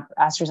AbbVie and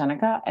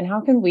AstraZeneca? And how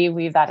can we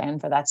weave that in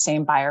for that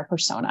same buyer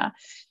persona?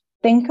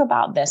 Think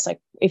about this. Like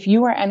if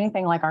you are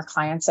anything like our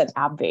clients at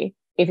AbbVie,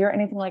 if you're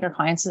anything like our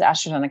clients at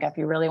AstraZeneca, if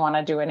you really want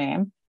to do a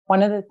name,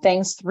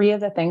 3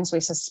 of the things we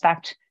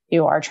suspect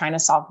you are trying to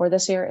solve for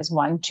this year is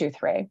 1, 2,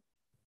 3.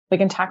 We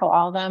can tackle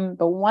all of them,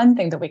 but one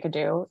thing that we could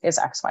do is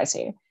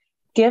XYZ.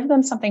 Give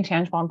them something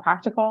tangible and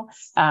practical,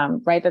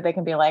 right? That they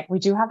can be like, we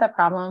do have that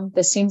problem.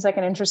 This seems like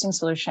an interesting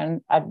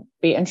solution. I'd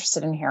be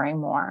interested in hearing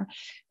more.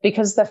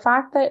 Because the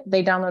fact that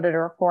they downloaded a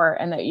report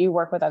and that you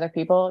work with other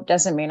people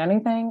doesn't mean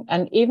anything.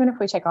 And even if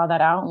we take all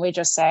that out and we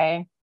just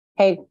say,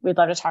 hey, we'd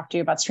love to talk to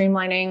you about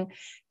streamlining,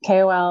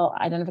 KOL,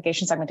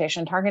 identification, segmentation,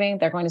 and targeting,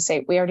 they're going to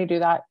say, we already do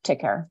that. Take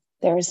care.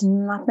 There is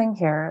nothing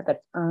here that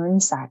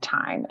earns that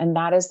time. And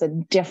that is the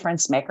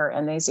difference maker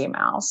in these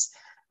emails.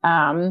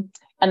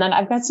 And then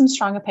I've got some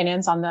strong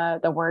opinions on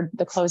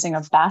the closing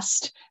of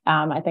best.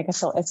 I think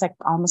it's like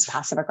almost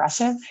passive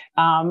aggressive.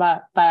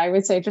 But I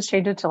would say just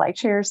change it to like,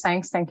 cheers,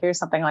 thanks, thank you,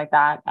 something like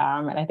that.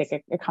 And I think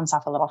it comes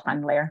off a little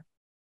friendlier.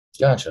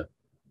 Gotcha.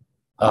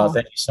 Thank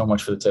you so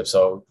much for the tip.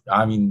 So,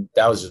 I mean,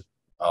 that was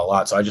a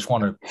lot. So I just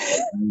want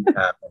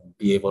to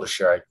be able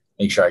to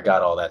make sure I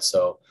got all that.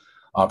 So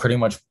pretty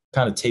much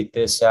kind of take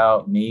this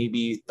out,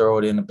 maybe throw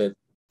it in a bit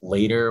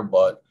later,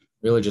 but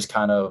really just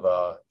kind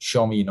of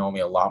show me, you know me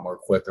a lot more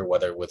quicker,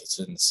 whether it's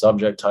in the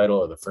subject title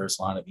or the first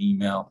line of the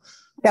email.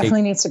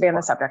 Definitely needs to be in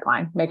the subject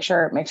line. Make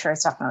sure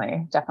it's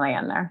definitely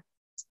in there.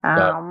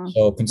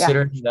 So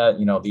considering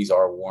that, these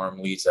are warm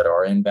leads that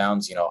are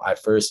inbounds, at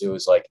first it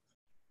was like,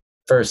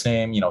 first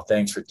name,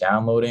 thanks for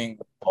downloading,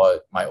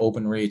 but my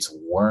open rates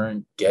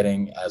weren't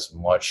getting as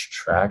much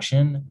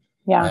traction.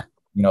 Yeah.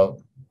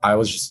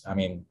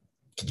 And,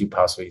 could you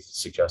possibly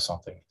suggest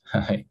something?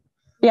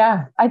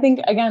 Yeah, I think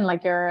again,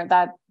 like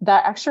that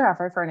extra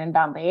effort for an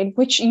inbound lead,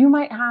 which you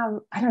might have,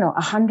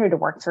 100 to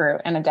work through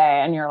in a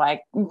day. And you're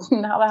like,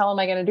 how the hell am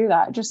I going to do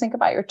that? Just think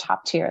about your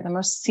top tier, the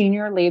most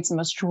senior leads, the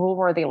most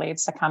drool-worthy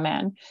leads to come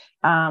in.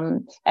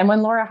 And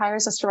when Laura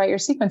hires us to write your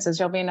sequences,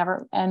 you'll be in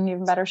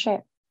even better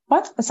shape.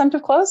 What?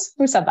 Assumptive close?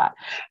 Who said that?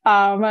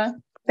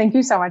 Thank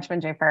you so much,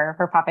 Vinjay,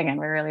 for popping in.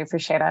 We really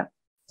appreciate it.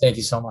 Thank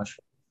you so much.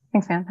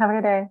 Thanks, man. Have a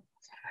good day.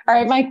 All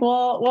right, Mike,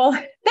 well,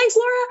 thanks,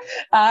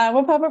 Laura.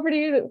 We'll pop over to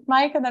you,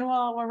 Mike, and then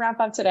we'll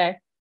wrap up today.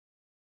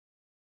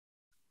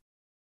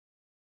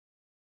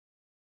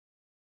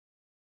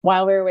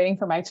 While we were waiting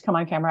for Mike to come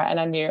on camera and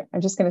unmute,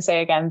 I'm just going to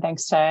say again,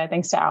 thanks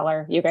to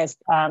Owler. You guys,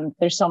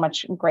 there's so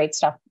much great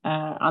stuff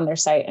on their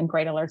site and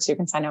great alerts you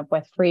can sign up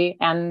with, free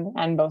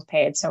and both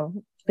paid. So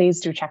please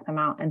do check them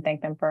out and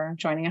thank them for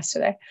joining us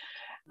today.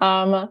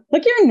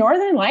 Look, you're in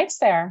Northern Lights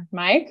there,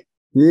 Mike.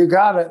 You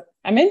got it.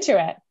 I'm into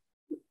it.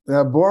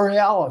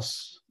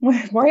 Borealis.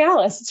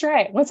 Borealis, that's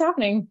right. What's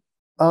happening?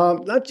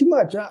 Not too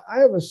much. I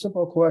have a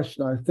simple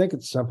question. I think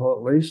it's simple,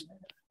 at least.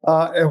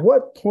 At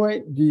what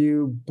point do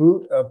you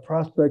boot a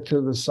prospect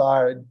to the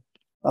side?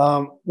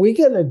 We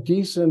get a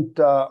decent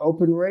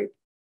open rate,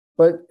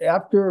 but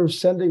after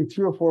sending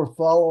 3 or 4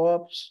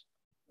 follow-ups,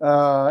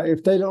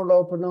 if they don't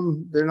open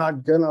them, they're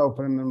not going to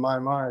open them in my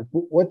mind.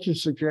 What's your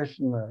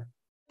suggestion there?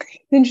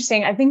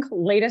 Interesting. I think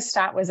latest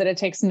stat was that it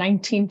takes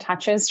 19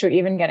 touches to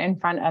even get in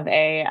front of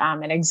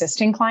an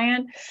existing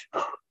client,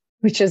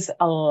 which is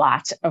a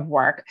lot of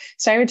work.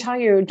 So I would tell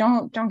you,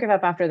 don't give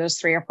up after those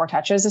 3 or 4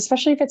 touches,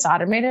 especially if it's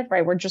automated,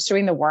 right? We're just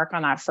doing the work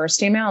on that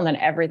first email and then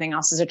everything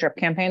else is a drip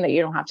campaign that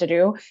you don't have to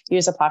do.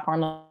 Use a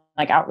platform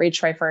like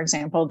Outreach, right, for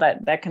example,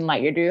 that can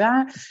let you do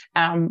that.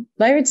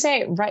 But I would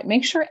say, right,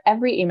 make sure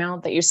every email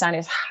that you send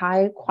is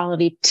high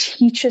quality,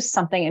 teaches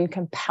something and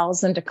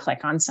compels them to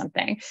click on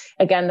something.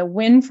 Again, the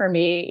win for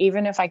me,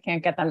 even if I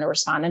can't get them to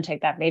respond and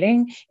take that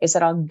meeting, is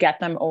that I'll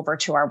get them over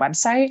to our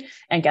website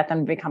and get them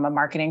to become a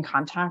marketing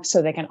contact so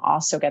they can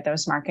also get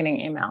those marketing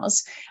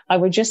emails. I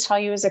would just tell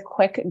you as a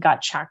quick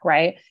gut check,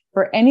 right?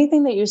 For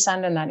anything that you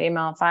send in that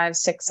email, 5,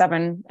 6,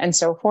 7, and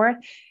so forth,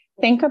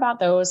 think about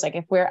those. Like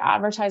if we're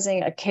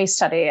advertising a case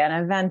study,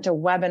 an event, a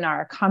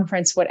webinar, a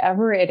conference,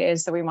 whatever it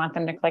is that we want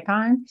them to click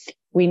on,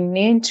 we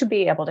need to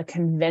be able to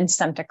convince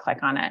them to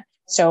click on it.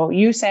 So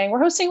you saying,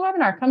 we're hosting a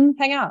webinar, come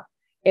hang out.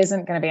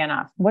 isn't going to be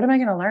enough. What am I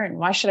going to learn?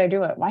 Why should I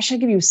do it? Why should I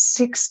give you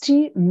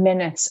 60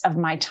 minutes of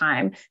my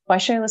time? Why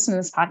should I listen to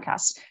this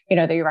podcast,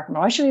 that you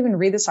recommend? Why should I even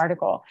read this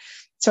article?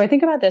 So I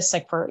think about this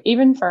like for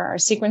our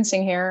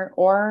sequencing here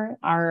or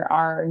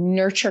our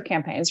nurture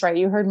campaigns, right?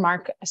 You heard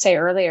Mark say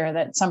earlier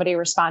that somebody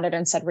responded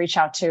and said, reach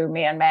out to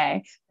me in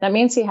May. That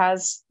means he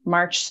has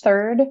March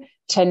 3rd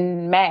to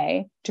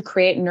May to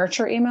create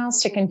nurture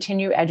emails to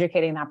continue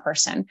educating that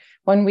person.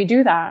 When we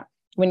do that,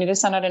 we need to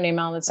send out an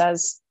email that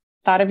says,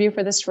 thought of you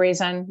for this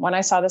reason. When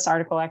I saw this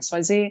article,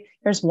 XYZ,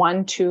 here's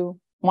one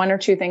or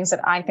two things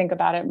that I think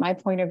about it, my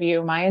point of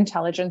view, my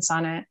intelligence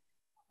on it.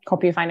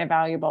 Hope you find it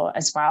valuable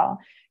as well.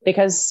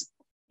 Because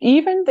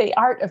even the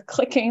art of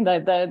clicking,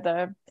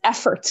 the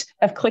effort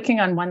of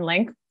clicking on one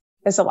link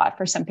is a lot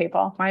for some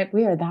people, right?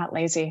 We are that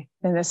lazy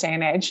in this day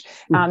and age.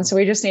 So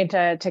we just need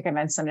to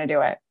convince them to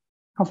do it.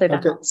 Hopefully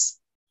that helps.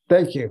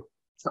 Thank you.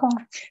 Cool.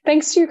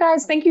 Thanks to you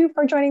guys. Thank you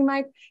for joining,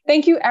 Mike.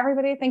 Thank you,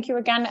 everybody. Thank you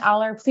again,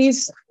 Aller.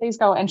 Please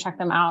go and check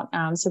them out.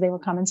 So they will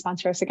come and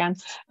sponsor us again.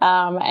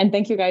 And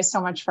thank you guys so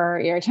much for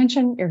your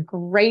attention, your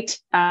great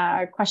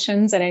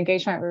questions and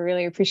engagement. We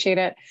really appreciate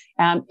it.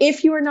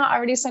 If you are not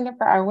already signed up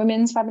for our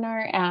women's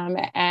webinar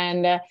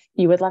and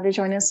you would love to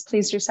join us,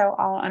 please do so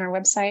all on our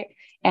website.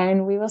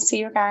 And we will see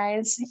you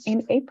guys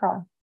in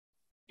April.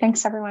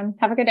 Thanks, everyone.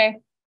 Have a good day.